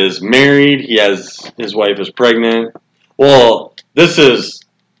guy is married. His wife is pregnant. Well, this is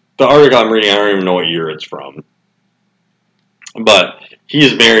the article I'm reading. I don't even know what year it's from. But he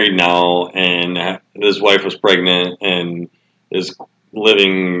is married now, and his wife was pregnant and is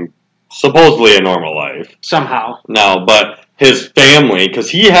living supposedly a normal life. Somehow. Now, but his family, because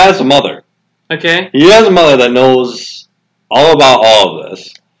he has a mother. Okay. He has a mother that knows all about all of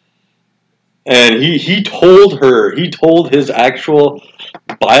this. And he told his actual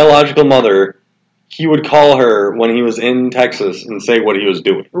biological mother he would call her when he was in Texas and say what he was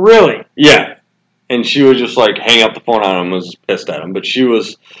doing. Really? Yeah. And she would just like hang up the phone on him, was pissed at him. But she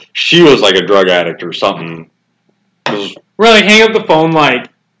was like a drug addict or something. Really, hang up the phone like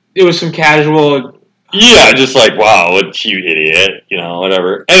it was some casual. Yeah, just like, wow, what cute idiot,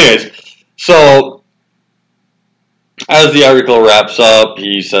 whatever. Anyways, so as the article wraps up,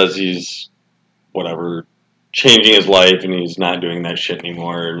 he says he's changing his life and he's not doing that shit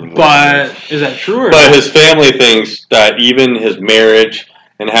anymore. But is that true? But his family thinks that even his marriage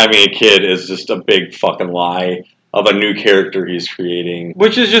and having a kid is just a big fucking lie of a new character he's creating.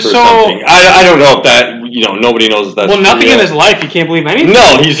 Which is just so... Something. I don't know if that, nobody knows if that's Well, nothing real. in his life, you can't believe anything.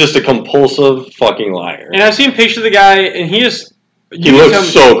 No, he's just a compulsive fucking liar. And I've seen pictures of the guy, and he just... He looks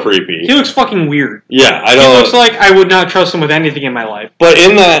so creepy. He looks fucking weird. Yeah, I He don't... looks like I would not trust him with anything in my life. But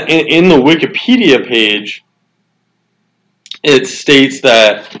in the Wikipedia page, it states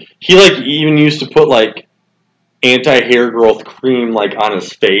that he even used to put anti-hair growth cream on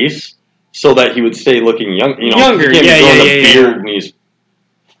his face so that he would stay looking young. Younger. He can't be growing a beard yeah. when he's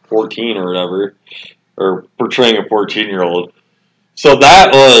 14 or whatever, or portraying a 14-year-old. So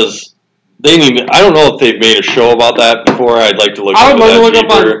that was. I don't know if they've made a show about that before. I'd like to look. I would love to look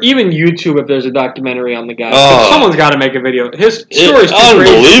deeper. up on even YouTube if there's a documentary on the guy. Oh. Someone's got to make a video. His story is too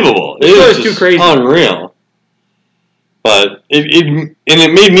unbelievable. Crazy. His story is too crazy. Unreal. But it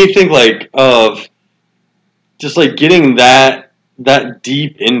made me think of just getting that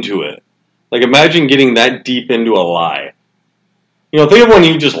deep into it. Imagine getting that deep into a lie. Think of when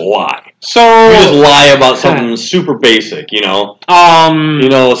you just lie. So you just lie about something super basic, saying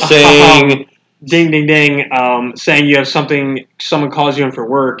ding ding ding, saying you have something, someone calls you in for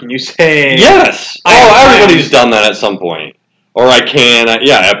work and you say yes. Everybody's done that at some point. Or I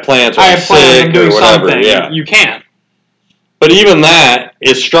have plans or I have plans, I'm doing or whatever. something. Yeah. You can't. But even that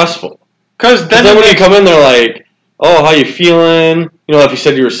is stressful. Because then when you come in there oh, how you feeling? If you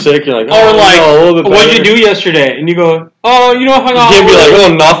said you were sick, you're like, oh, or a little bit better. What'd you do yesterday? And you go, oh, hung out. You can't be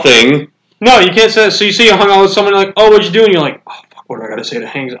oh, nothing. No, you can't say that. So you say you hung out with someone, oh, what'd you do? And you're like, oh, fuck, what do I gotta say to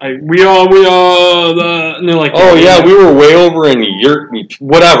Hangs? And they're like, oh, yeah, we were way over in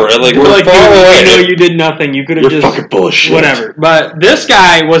whatever. We're far away. You did nothing. You could have just. Fucking bullshit. Whatever. But this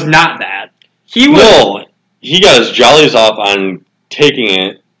guy was not that. He was. No, he got his jollies off on taking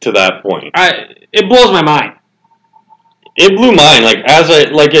it to that point. It blows my mind. It blew mine. Like I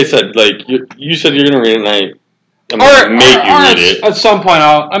said, you said you're gonna read it, and I'm gonna make you read it at some point.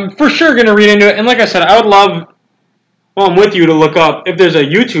 I'm for sure gonna read into it. And like I said, I would love Well, I'm with you to look up if there's a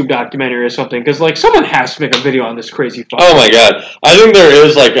YouTube documentary or something, because like someone has to make a video on this crazy. Oh my god! I think there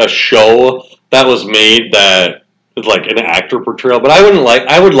is like a show that was made that is like an actor portrayal, but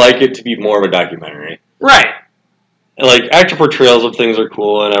I would like it to be more of a documentary. Right. Like actor portrayals of things are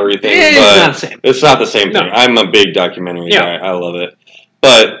cool and everything, It's but not the same. It's not the same thing. No. I'm a big documentary guy. I love it,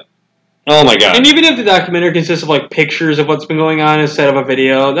 but oh my god! And even if the documentary consists of like pictures of what's been going on instead of a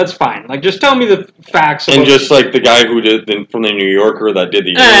video, that's fine. Like just tell me the facts. And just like the guy who did from the New Yorker that did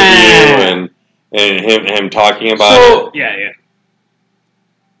the interview and him talking about it. Yeah.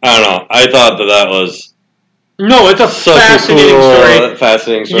 I don't know. I thought that was no, it's a fascinating story.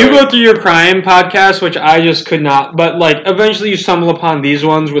 Fascinating story. You go through your crime podcast, which I just could not. But like, eventually, you stumble upon these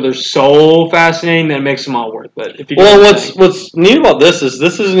ones where they're so fascinating that it makes them all worth it. If you what's neat about this is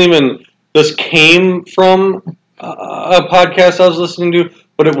this isn't even. This came from a podcast I was listening to,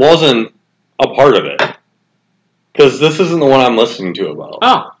 but it wasn't a part of it because this isn't the one I'm listening to about.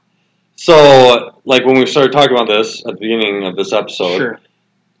 Oh, so like when we started talking about this at the beginning of this episode, sure.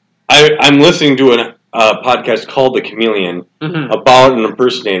 I'm listening to a podcast called The Chameleon about an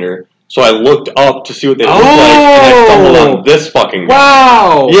impersonator. So I looked up to see what they looked like, and I stumbled on this fucking guy.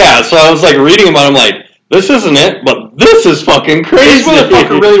 Wow! Yeah, so I was like reading about him, like this isn't it, but this is fucking crazy. This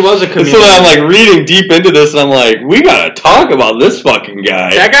motherfucker really was a chameleon. So I'm like reading deep into this, and I'm like, we gotta talk about this fucking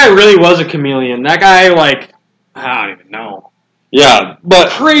guy. That guy really was a chameleon. That guy, like, I don't even know. Yeah, but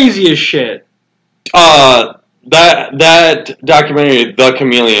crazy as shit. That documentary, The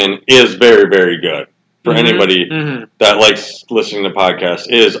Chameleon, is very, very good for anybody that likes listening to podcasts.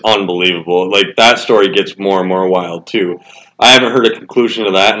 It is unbelievable. Like that story gets more and more wild too. I haven't heard a conclusion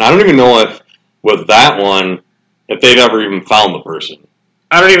to that, and I don't even know if with that one if they've ever even found the person.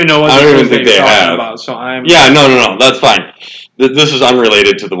 I don't even know what I don't even think they have. About, so I'm no, that's fine. This is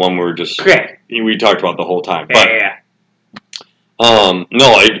unrelated to the one we were just we talked about the whole time. But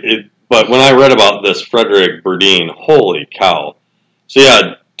but when I read about this Frederick Burdine, holy cow. So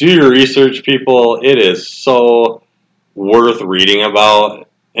yeah, do your research, people. It is so worth reading about,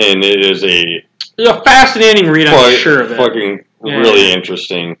 and it is a fascinating read, I'm sure of it. Fucking really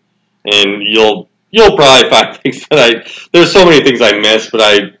interesting. And you'll probably find things that there's so many things I missed, but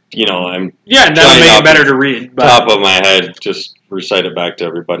I'm that'll make it better to read. But top of my head, just recite it back to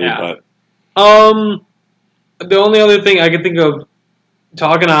everybody. Yeah. But the only other thing I can think of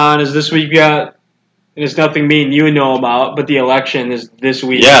talking on is this week we got, and it's nothing me and you know about, but the election is this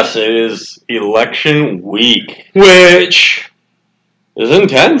week. Yes, it is election week, which is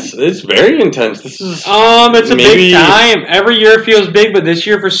intense. It's very intense. This is it's a big time. Every year feels big, but this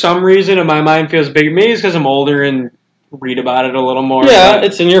year for some reason in my mind feels big. Maybe it's because I'm older and read about it a little more. Yeah,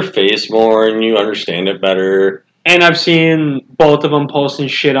 it's in your face more and you understand it better. And I've seen both of them posting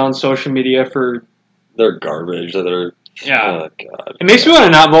shit on social media for they're garbage. Oh God. It makes me want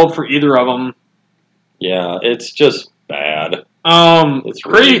to not vote for either of them. Yeah, it's just bad. It's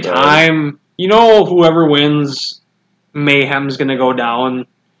really crazy time. You know, whoever wins, mayhem's gonna go down.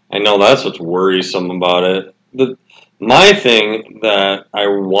 I know, that's what's worrisome about it. My thing that I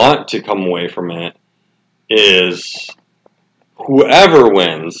want to come away from it is whoever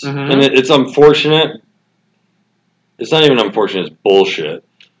wins, and it's unfortunate. It's not even unfortunate; it's bullshit.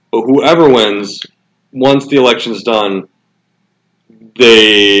 But whoever wins, once the election's done,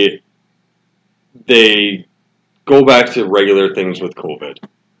 they go back to regular things with COVID.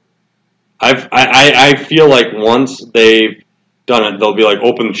 I feel like once they've done it, they'll be like,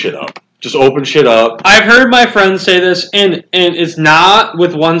 open shit up. Just open shit up. I've heard my friends say this, and it's not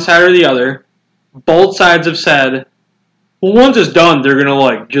with one side or the other. Both sides have said, well, once it's done, they're going to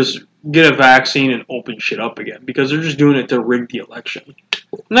like just get a vaccine and open shit up again because they're just doing it to rig the election.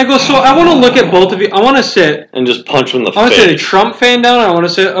 And I go, so I want to look at both of you. I want to sit and just punch them in the face. I want to sit a Trump fan down, and I want to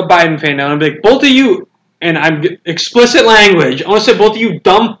sit a Biden fan down, and be like, both of you, and I'm explicit language, I want to sit both of you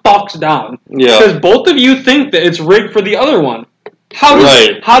dumb fucks down. Yeah. Because both of you think that it's rigged for the other one.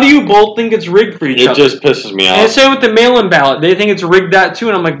 How do you both think it's rigged for each other? It just pisses me off. And same with the mail-in ballot. They think it's rigged that too,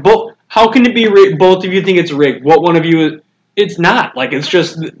 and I'm like, how can it be rigged? Both of you think it's rigged. What one of you? It's not. Like, it's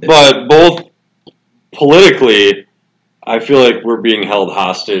just. But both politically, I feel like we're being held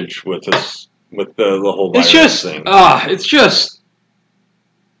hostage with this, with the whole virus thing.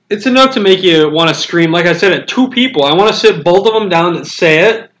 It's enough to make you want to scream. Like I said, at two people, I want to sit both of them down and say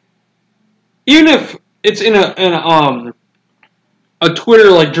it, even if it's in a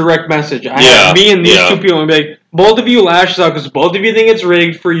Twitter like direct message. I have me and these two people and be like, both of you lashes out because both of you think it's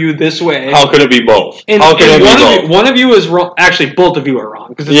rigged for you this way. How could it be both? How could it be both? One of you is wrong. Actually, both of you are wrong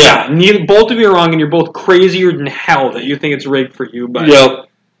because it's not. Both of you are wrong, and you're both crazier than hell that you think it's rigged for you. But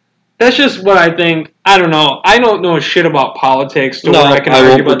That's just what I think. I don't know. I don't know shit about politics to No, where I can I argue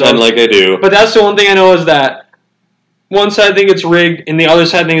won't about pretend those. like I do. But that's the one thing I know is that one side think it's rigged and the other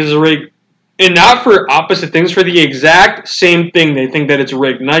side thinks it's rigged. And not for opposite things, for the exact same thing they think that it's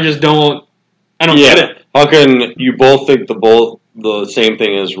rigged. And I just don't get it. How can you both think the same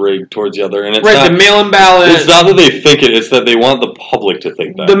thing is rigged towards the other? And it's Right, not, the mail-in ballot. It's not that they think it, it's that they want the public to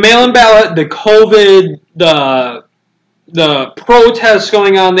think that. The mail-in ballot, the COVID, the protests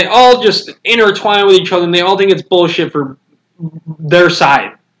going on, they all just intertwine with each other and they all think it's bullshit for their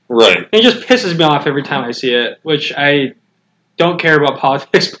side. Right. It just pisses me off every time I see it, which I don't care about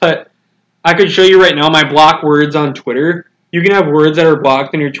politics, but I could show you right now my block words on Twitter. You can have words that are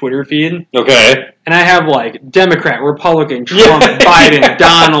blocked in your Twitter feed. Okay. And I have like Democrat, Republican, Trump, Yeah. Biden,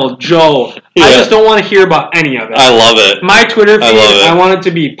 Donald, Joe. Yeah. I just don't want to hear about any of it. I love it. My Twitter feed, I love it. I want it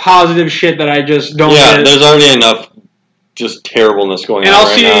to be positive shit that I just don't Yeah, get. there's already enough just terribleness going And on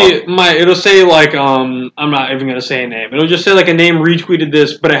I'll right now. it'll say like, I'm not even going to say a name. It'll just say like a name retweeted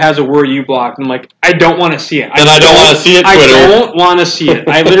this, but it has a word you blocked. I'm like, I don't want to see it. Then I don't want to see it, I Twitter. don't want to see it.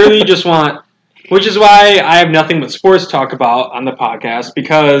 I literally just want, which is why I have nothing but sports to talk about on the podcast,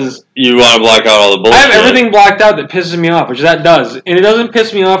 because You want to black out all the bullshit. I have everything blacked out that pisses me off, which that does. And it doesn't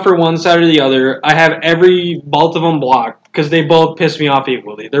piss me off for one side or the other. I have both of them blocked, because they both piss me off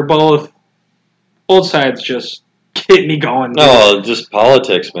equally. They're both sides just get me going. No, just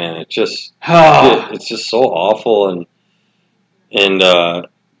politics, man. It's just it's just so awful, and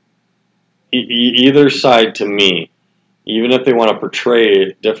either side, to me, even if they want to portray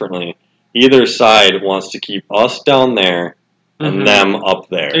it differently, either side wants to keep us down there and them up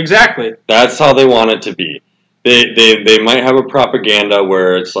there. Exactly. That's how they want it to be. They might have a propaganda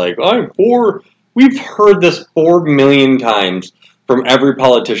where it's like, we've heard this 4 million times from every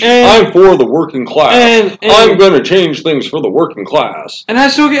politician. I'm for the working class. And I'm going to change things for the working class. And I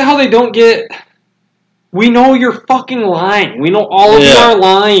still get how they don't get... We know you're fucking lying. We know all of you are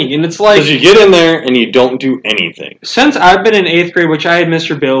lying. And it's like... Because you get in there and you don't do anything. Since I've been in 8th grade, which I had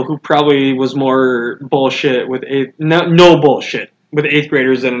Mr. Bill, who probably was more bullshit with... No bullshit with 8th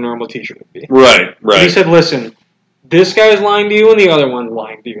graders than a normal teacher would be. Right. He said, listen, this guy's lying to you and the other one's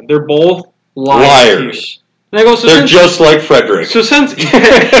lying to you. They're both lying to you. Liars. And I go, They're just like Frederick. So since...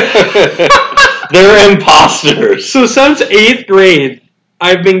 They're imposters. So since 8th grade...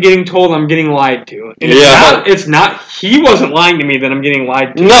 I've been getting told I'm getting lied to. And it's not, he wasn't lying to me that I'm getting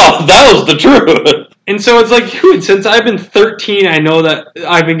lied to. No, that was the truth. And so it's like, dude, since I've been 13, I know that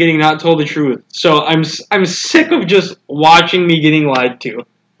I've been getting not told the truth. So I'm sick of just watching me getting lied to.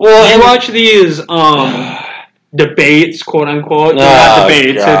 Well, I watch these debates, quote unquote. They're not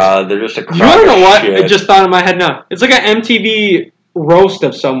debates. God, they're just a crock you don't know of what? shit. It just thought in my head now. It's like an MTV roast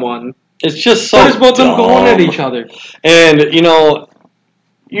of someone. It's just so There's both of them dumb. going at each other. And,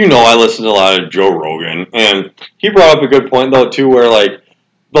 I listen to a lot of Joe Rogan, and he brought up a good point, though, too, where, like,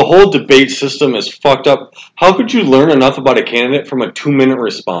 the whole debate system is fucked up. How could you learn enough about a candidate from a 2-minute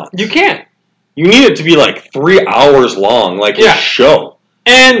response? You can't. You need it to be, like, 3 hours long, like a show.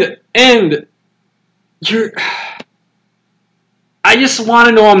 And you're... I just want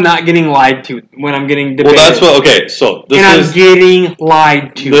to know I'm not getting lied to when I'm getting debated. Well, that's what... Okay, so this I'm is... getting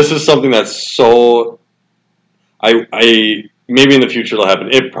lied to. This is something that's so... I maybe in the future it'll happen.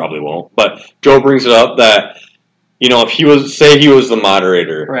 It probably won't. But Joe brings it up that, if he was the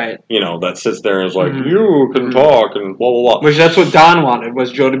moderator, right? That sits there and is like, you can talk and blah, blah, blah. Which that's what Don wanted,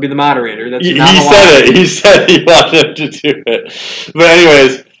 was Joe to be the moderator. That's He not said it. He said he wanted him to do it. But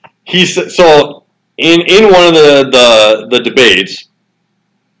anyways, he said, so in one of the debates,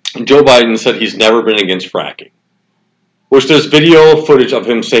 Joe Biden said he's never been against fracking. Which there's video footage of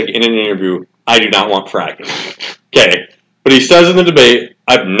him saying in an interview, I do not want fracking. Okay. But he says in the debate,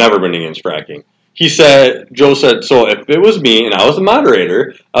 I've never been against fracking. Joe said, so if it was me and I was the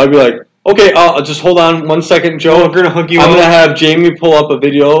moderator, I would be like, okay, just hold on 1 second, Joe. We're going to hook you I'm up. going to have Jamie pull up a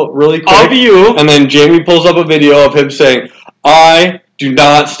video really quick. Of you. And then Jamie pulls up a video of him saying, I do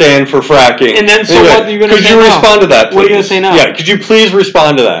not stand for fracking. And then, so what are you going to say Could you now? respond to that, please? What are you going to say now? Yeah, could you please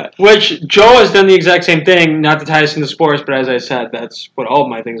respond to that? Which, Joe has done the exact same thing, not to tie us into sports, but as I said, that's what all of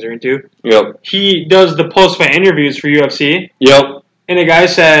my things are into. Yep. He does the post-fight interviews for UFC. Yep. And a guy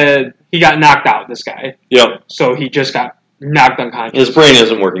said he got knocked out, this guy. Yep. So he just got knocked unconscious. His brain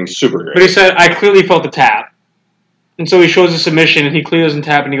isn't working super great. But he said, I clearly felt the tap. And so he shows a submission, and he clearly doesn't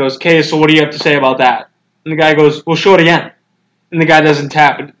tap, and he goes, okay, so what do you have to say about that? And the guy goes, well, show it again. And the guy doesn't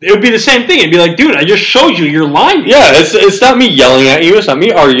tap. It would be the same thing. It'd be like, dude, I just showed you. You're lying. Yeah, it's not me yelling at you. It's not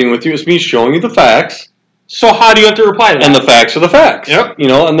me arguing with you. It's me showing you the facts. So how do you have to reply to that? And the facts are the facts. Yep.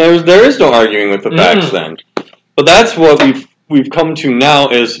 And there is no arguing with the facts then. But that's what we've come to now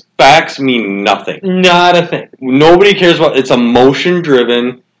is facts mean nothing. Not a thing. Nobody cares about. It's emotion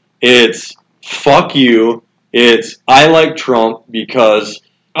driven. It's fuck you. It's I like Trump because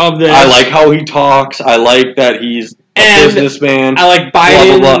Of this. I like how he talks. I like that he's a businessman. I like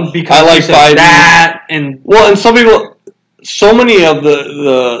Biden blah, blah, blah. because I like he said Biden. that. And Well, and some people, so many of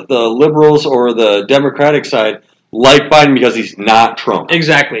the liberals or the Democratic side like Biden because he's not Trump.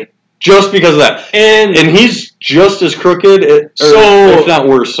 exactly. Just because of that. And he's just as crooked, if not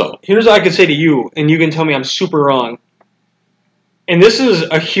worse so. here's what I could say to you, and you can tell me I'm super wrong. And this is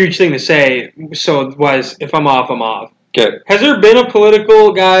a huge thing to say, so if I'm off, I'm off. Okay. Has there been a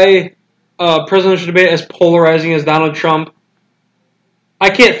political guy, presidential debate as polarizing as Donald Trump? I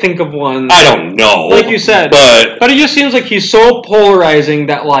can't think of one. I don't know. Like you said. But it just seems like he's so polarizing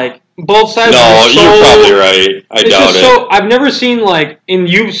that, like, both sides are so... you're probably right. I doubt it. I've never seen, like, and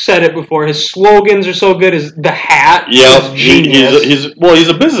you've said it before, his slogans are so good. The hat is genius. He's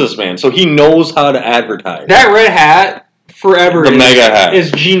a businessman, so he knows how to advertise. That red hat... Forever the mega hat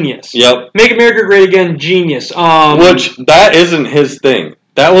is genius. Yep. Make America Great Again, genius. Which, that isn't his thing.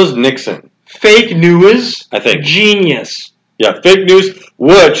 That was Nixon. Fake news, I think. Genius. Yeah, fake news,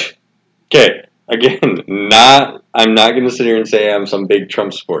 which, okay, again, I'm not going to sit here and say I'm some big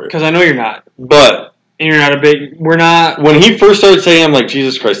Trump supporter. Because I know you're not. But. And you're not we're not. When he first started saying, I'm like,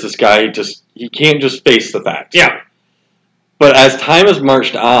 Jesus Christ, this guy, he can't just face the facts. Yeah. But as time has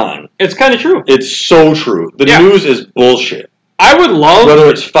marched on, it's kind of true. It's so true. The news is bullshit. I would love... Whether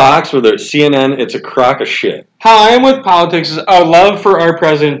it's Fox, whether it's CNN, it's a crock of shit. How I am with politics is I would love for our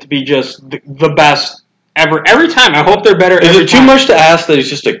president to be just the best ever. Every time. I hope they're better every time. Is it too much to ask that he's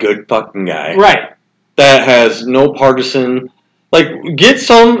just a good fucking guy? Right. That has no partisan... Like, get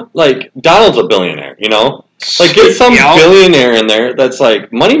some... Like, Donald's a billionaire, you know? Like, get some billionaire in there that's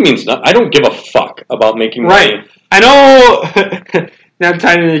like, money means nothing. I don't give a fuck about making money. Right. I know, now I'm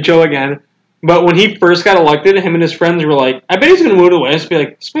tied into Joe again, but when he first got elected, him and his friends were like, I bet he's going to move to the West and be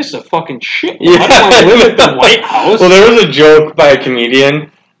like, this place is a fucking shit. Yeah. I don't want to live at the White House. Well, there was a joke by a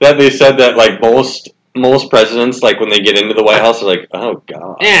comedian that they said that, like, most presidents, like, when they get into the White House, are like, oh,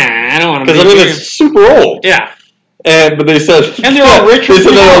 God. Yeah, I don't want to be Because, I mean, here. it's super old. Yeah. But they said, and they're all rich. They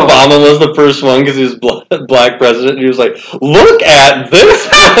said that Obama was the first one because he was black president. And he was like, "Look at this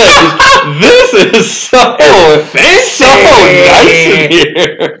place. This is so fancy. so nice in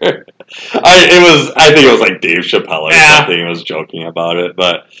here." I think it was like Dave Chappelle or something. He was joking about it,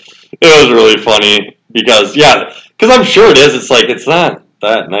 but it was really funny because I'm sure it is. It's like it's not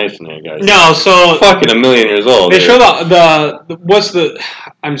that nice in here, guys. No, so fucking a million years old. They show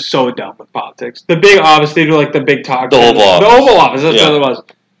I'm so dumb with politics. The big office, they do like the big talk. The Oval Office. The Oval Office, that's what it was.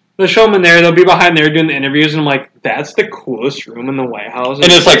 They'll show them in there, they'll be behind there doing the interviews, and I'm like, that's the coolest room in the White House.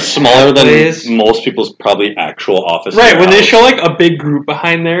 And it's like smaller than most people's probably actual office. Right, when they show like a big group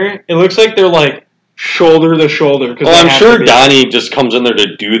behind there, it looks like they're like shoulder to shoulder. Well, I'm sure Donnie just comes in there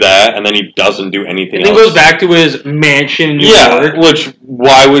to do that, and then he doesn't do anything else. And he goes back to his mansion in New York. Which,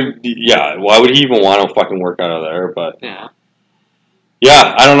 why would he even want to fucking work out of there? But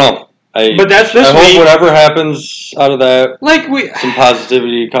yeah, I don't know. But that's this I week. hope whatever happens out of that, some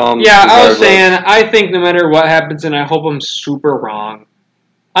positivity comes. Yeah, regardless. I was saying, I think no matter what happens, and I hope I'm super wrong,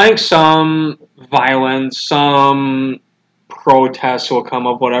 I think some violence, some protests will come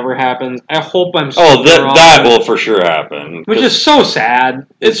of whatever happens. I hope I'm super wrong. That will for sure happen. Which is so sad.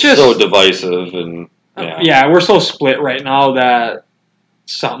 It's just so divisive, and we're so split right now that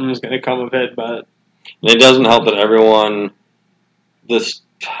something's going to come of it, but... And it doesn't help that everyone...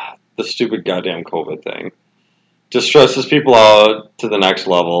 The stupid goddamn COVID thing just stresses people out to the next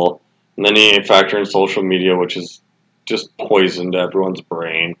level, and then you factor in social media, which is just poisoned everyone's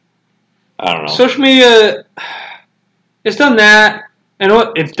brain. I don't know. Social media, it's done that. I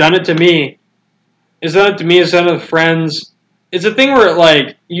know it's done it to me. It's done it to me. It's done it to friends. It's a thing where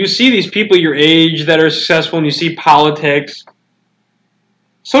like you see these people your age that are successful, and you see politics.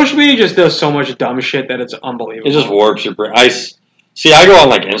 Social media just does so much dumb shit that it's unbelievable. It just warps your brain. I go on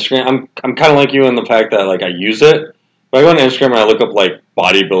like Instagram. I'm kind of like you in the fact that like I use it. But I go on Instagram and I look up like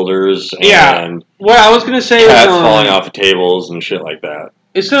bodybuilders and what I was gonna say cats is falling off of tables and shit like that.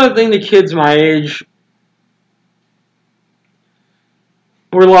 It's not a thing that kids my age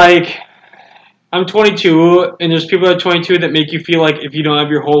were like. I'm 22, and there's people at 22 that make you feel like if you don't have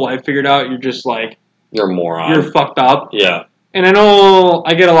your whole life figured out, you're just like you're a moron. You're fucked up. Yeah. And I know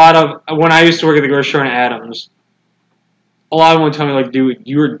I get a lot of when I used to work at the grocery store in Adams. A lot of them would tell me, like, dude,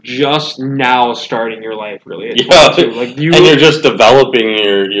 you're just now starting your life, really. Like, and you're just developing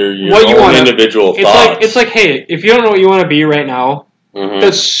your own individual thoughts. It's like, hey, if you don't know what you want to be right now, Mhm.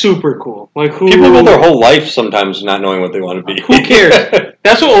 That's super cool. Like who? People go their whole life sometimes not knowing what they want to be. Who cares?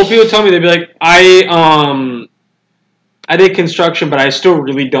 That's what old people tell me. They'd be like, I did construction, but I still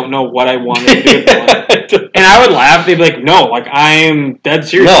really don't know what I wanted to do. And I would laugh. They'd be like, no, like I'm dead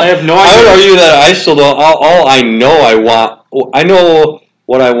serious. No, I have no I idea. would argue that I still don't. All I know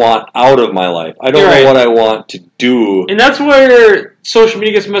what I want out of my life. I don't You're right. know what I want to do. And that's where social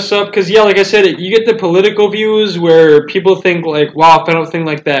media gets messed up. Because, yeah, like I said, you get the political views where people think, like, wow, if I don't think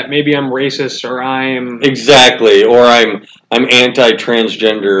like that, maybe I'm racist or I'm... Exactly. Or I'm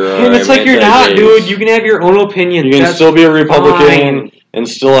anti-transgender. Or And it's I'm like, you're not, anti-gays. dude. You can have your own opinion. You can That's still be a Republican fine. and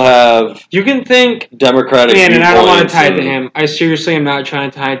still have You can think, Democratic man, and I don't want to viewpoints tie it to and- him. I seriously am not trying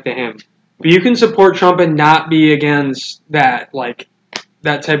to tie it to him. But you can support Trump and not be against that, like,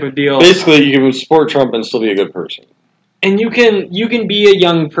 that type of deal. Basically, you can support Trump and still be a good person. And you can be a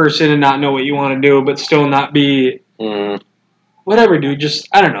young person and not know what you want to do, but still not be whatever, dude. Just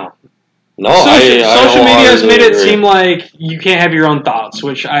I don't know. No, Social media has made it agree. seem like you can't have your own thoughts,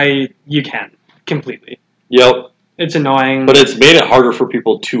 which you can completely. Yep, It's annoying, but it's made it harder for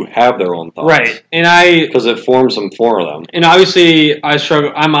people to have their own thoughts. right. And Because it forms them for them. obviously I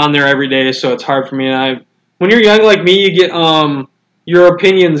struggle. I'm on there every day, so it's hard for me. And when you're young like me, you get your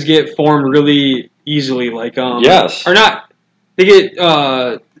opinions get formed really easily. Like Yes. or not. They get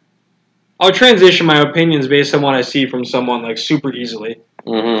I'll transition my opinions based on what I see from someone like super easily.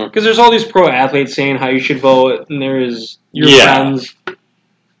 Mm-hmm. Because there's all these pro athletes saying how you should vote, and there's your Yeah. friends.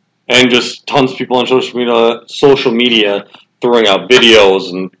 And just tons of people on social media throwing out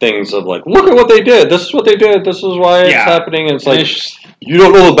videos and things of like, look at what they did. This is what they did. This is why it's Yeah. happening. And it's like, And it's just- you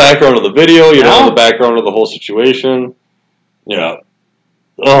don't know the background of the video. You don't No. know the background of the whole situation. Yeah.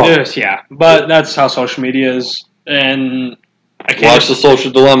 Oh, yes, yeah. But that's how social media is, and I watch The Social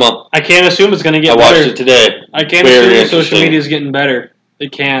Dilemma. I can't assume it's going to I get watched better. it today. I can't Very assume that social interesting. media is getting better.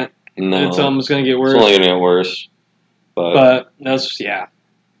 It can't. No. It's going to get worse. It's only going to get worse. But that's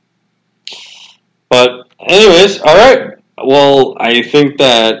But anyways, all right. Well, I think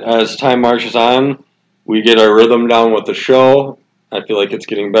that as time marches on, we get our rhythm down with the show. I feel like it's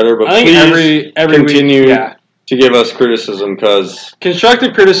getting better, but I think please every continue week, yeah. to give us criticism because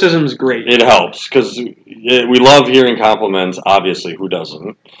Constructive criticism is great. it helps. Because we love hearing compliments. Obviously, who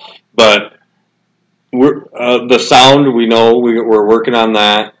doesn't? But we're the sound. We know we're working on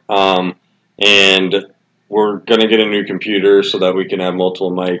that, and we're gonna get a new computer so that we can have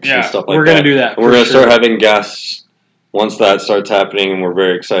multiple mics and stuff like that. we're going to do that. And we're for going to start sure. having guests once that starts happening, and we're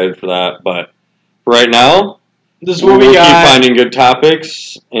very excited for that. But for right now, This is we'll what we keep got. finding good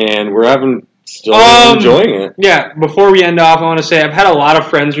topics, and we're still enjoying it. Yeah, before we end off, I want to say I've had a lot of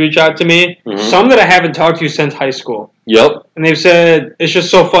friends reach out to me. Mhm. Some that I haven't talked to since high school. Yep. And they've said, it's just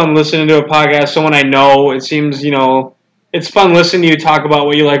so fun listening to a podcast. Someone I know, it seems, it's fun listening to you talk about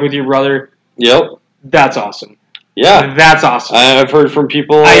what you like with your brother. Yep. That's awesome. Yeah. That's awesome. I've heard from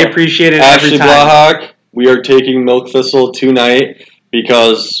people. I appreciate it Ashley every time. Blahak, we are taking Milk Thistle tonight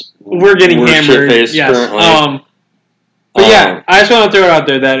because We're getting hammered. shit-faced Yes. currently. But yeah, I just want to throw it out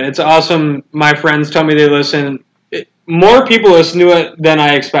there that it's awesome. My friends tell me they listen. More people listen to it than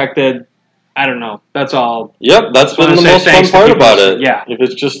I expected. I don't know. That's all. Yep, that's been wanna the say most fun thanks to part people about listening. it. Yeah. If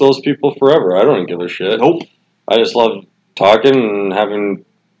it's just those people forever, I don't give a shit. Nope. I just love talking and having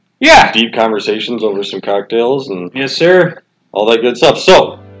Yeah. deep conversations over some cocktails and Yes, sir. all that good stuff.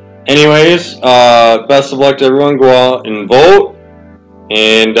 So, anyways, best of luck to everyone. Go out and vote.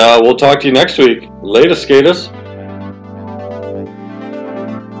 And we'll talk to you next week. Later, skaters.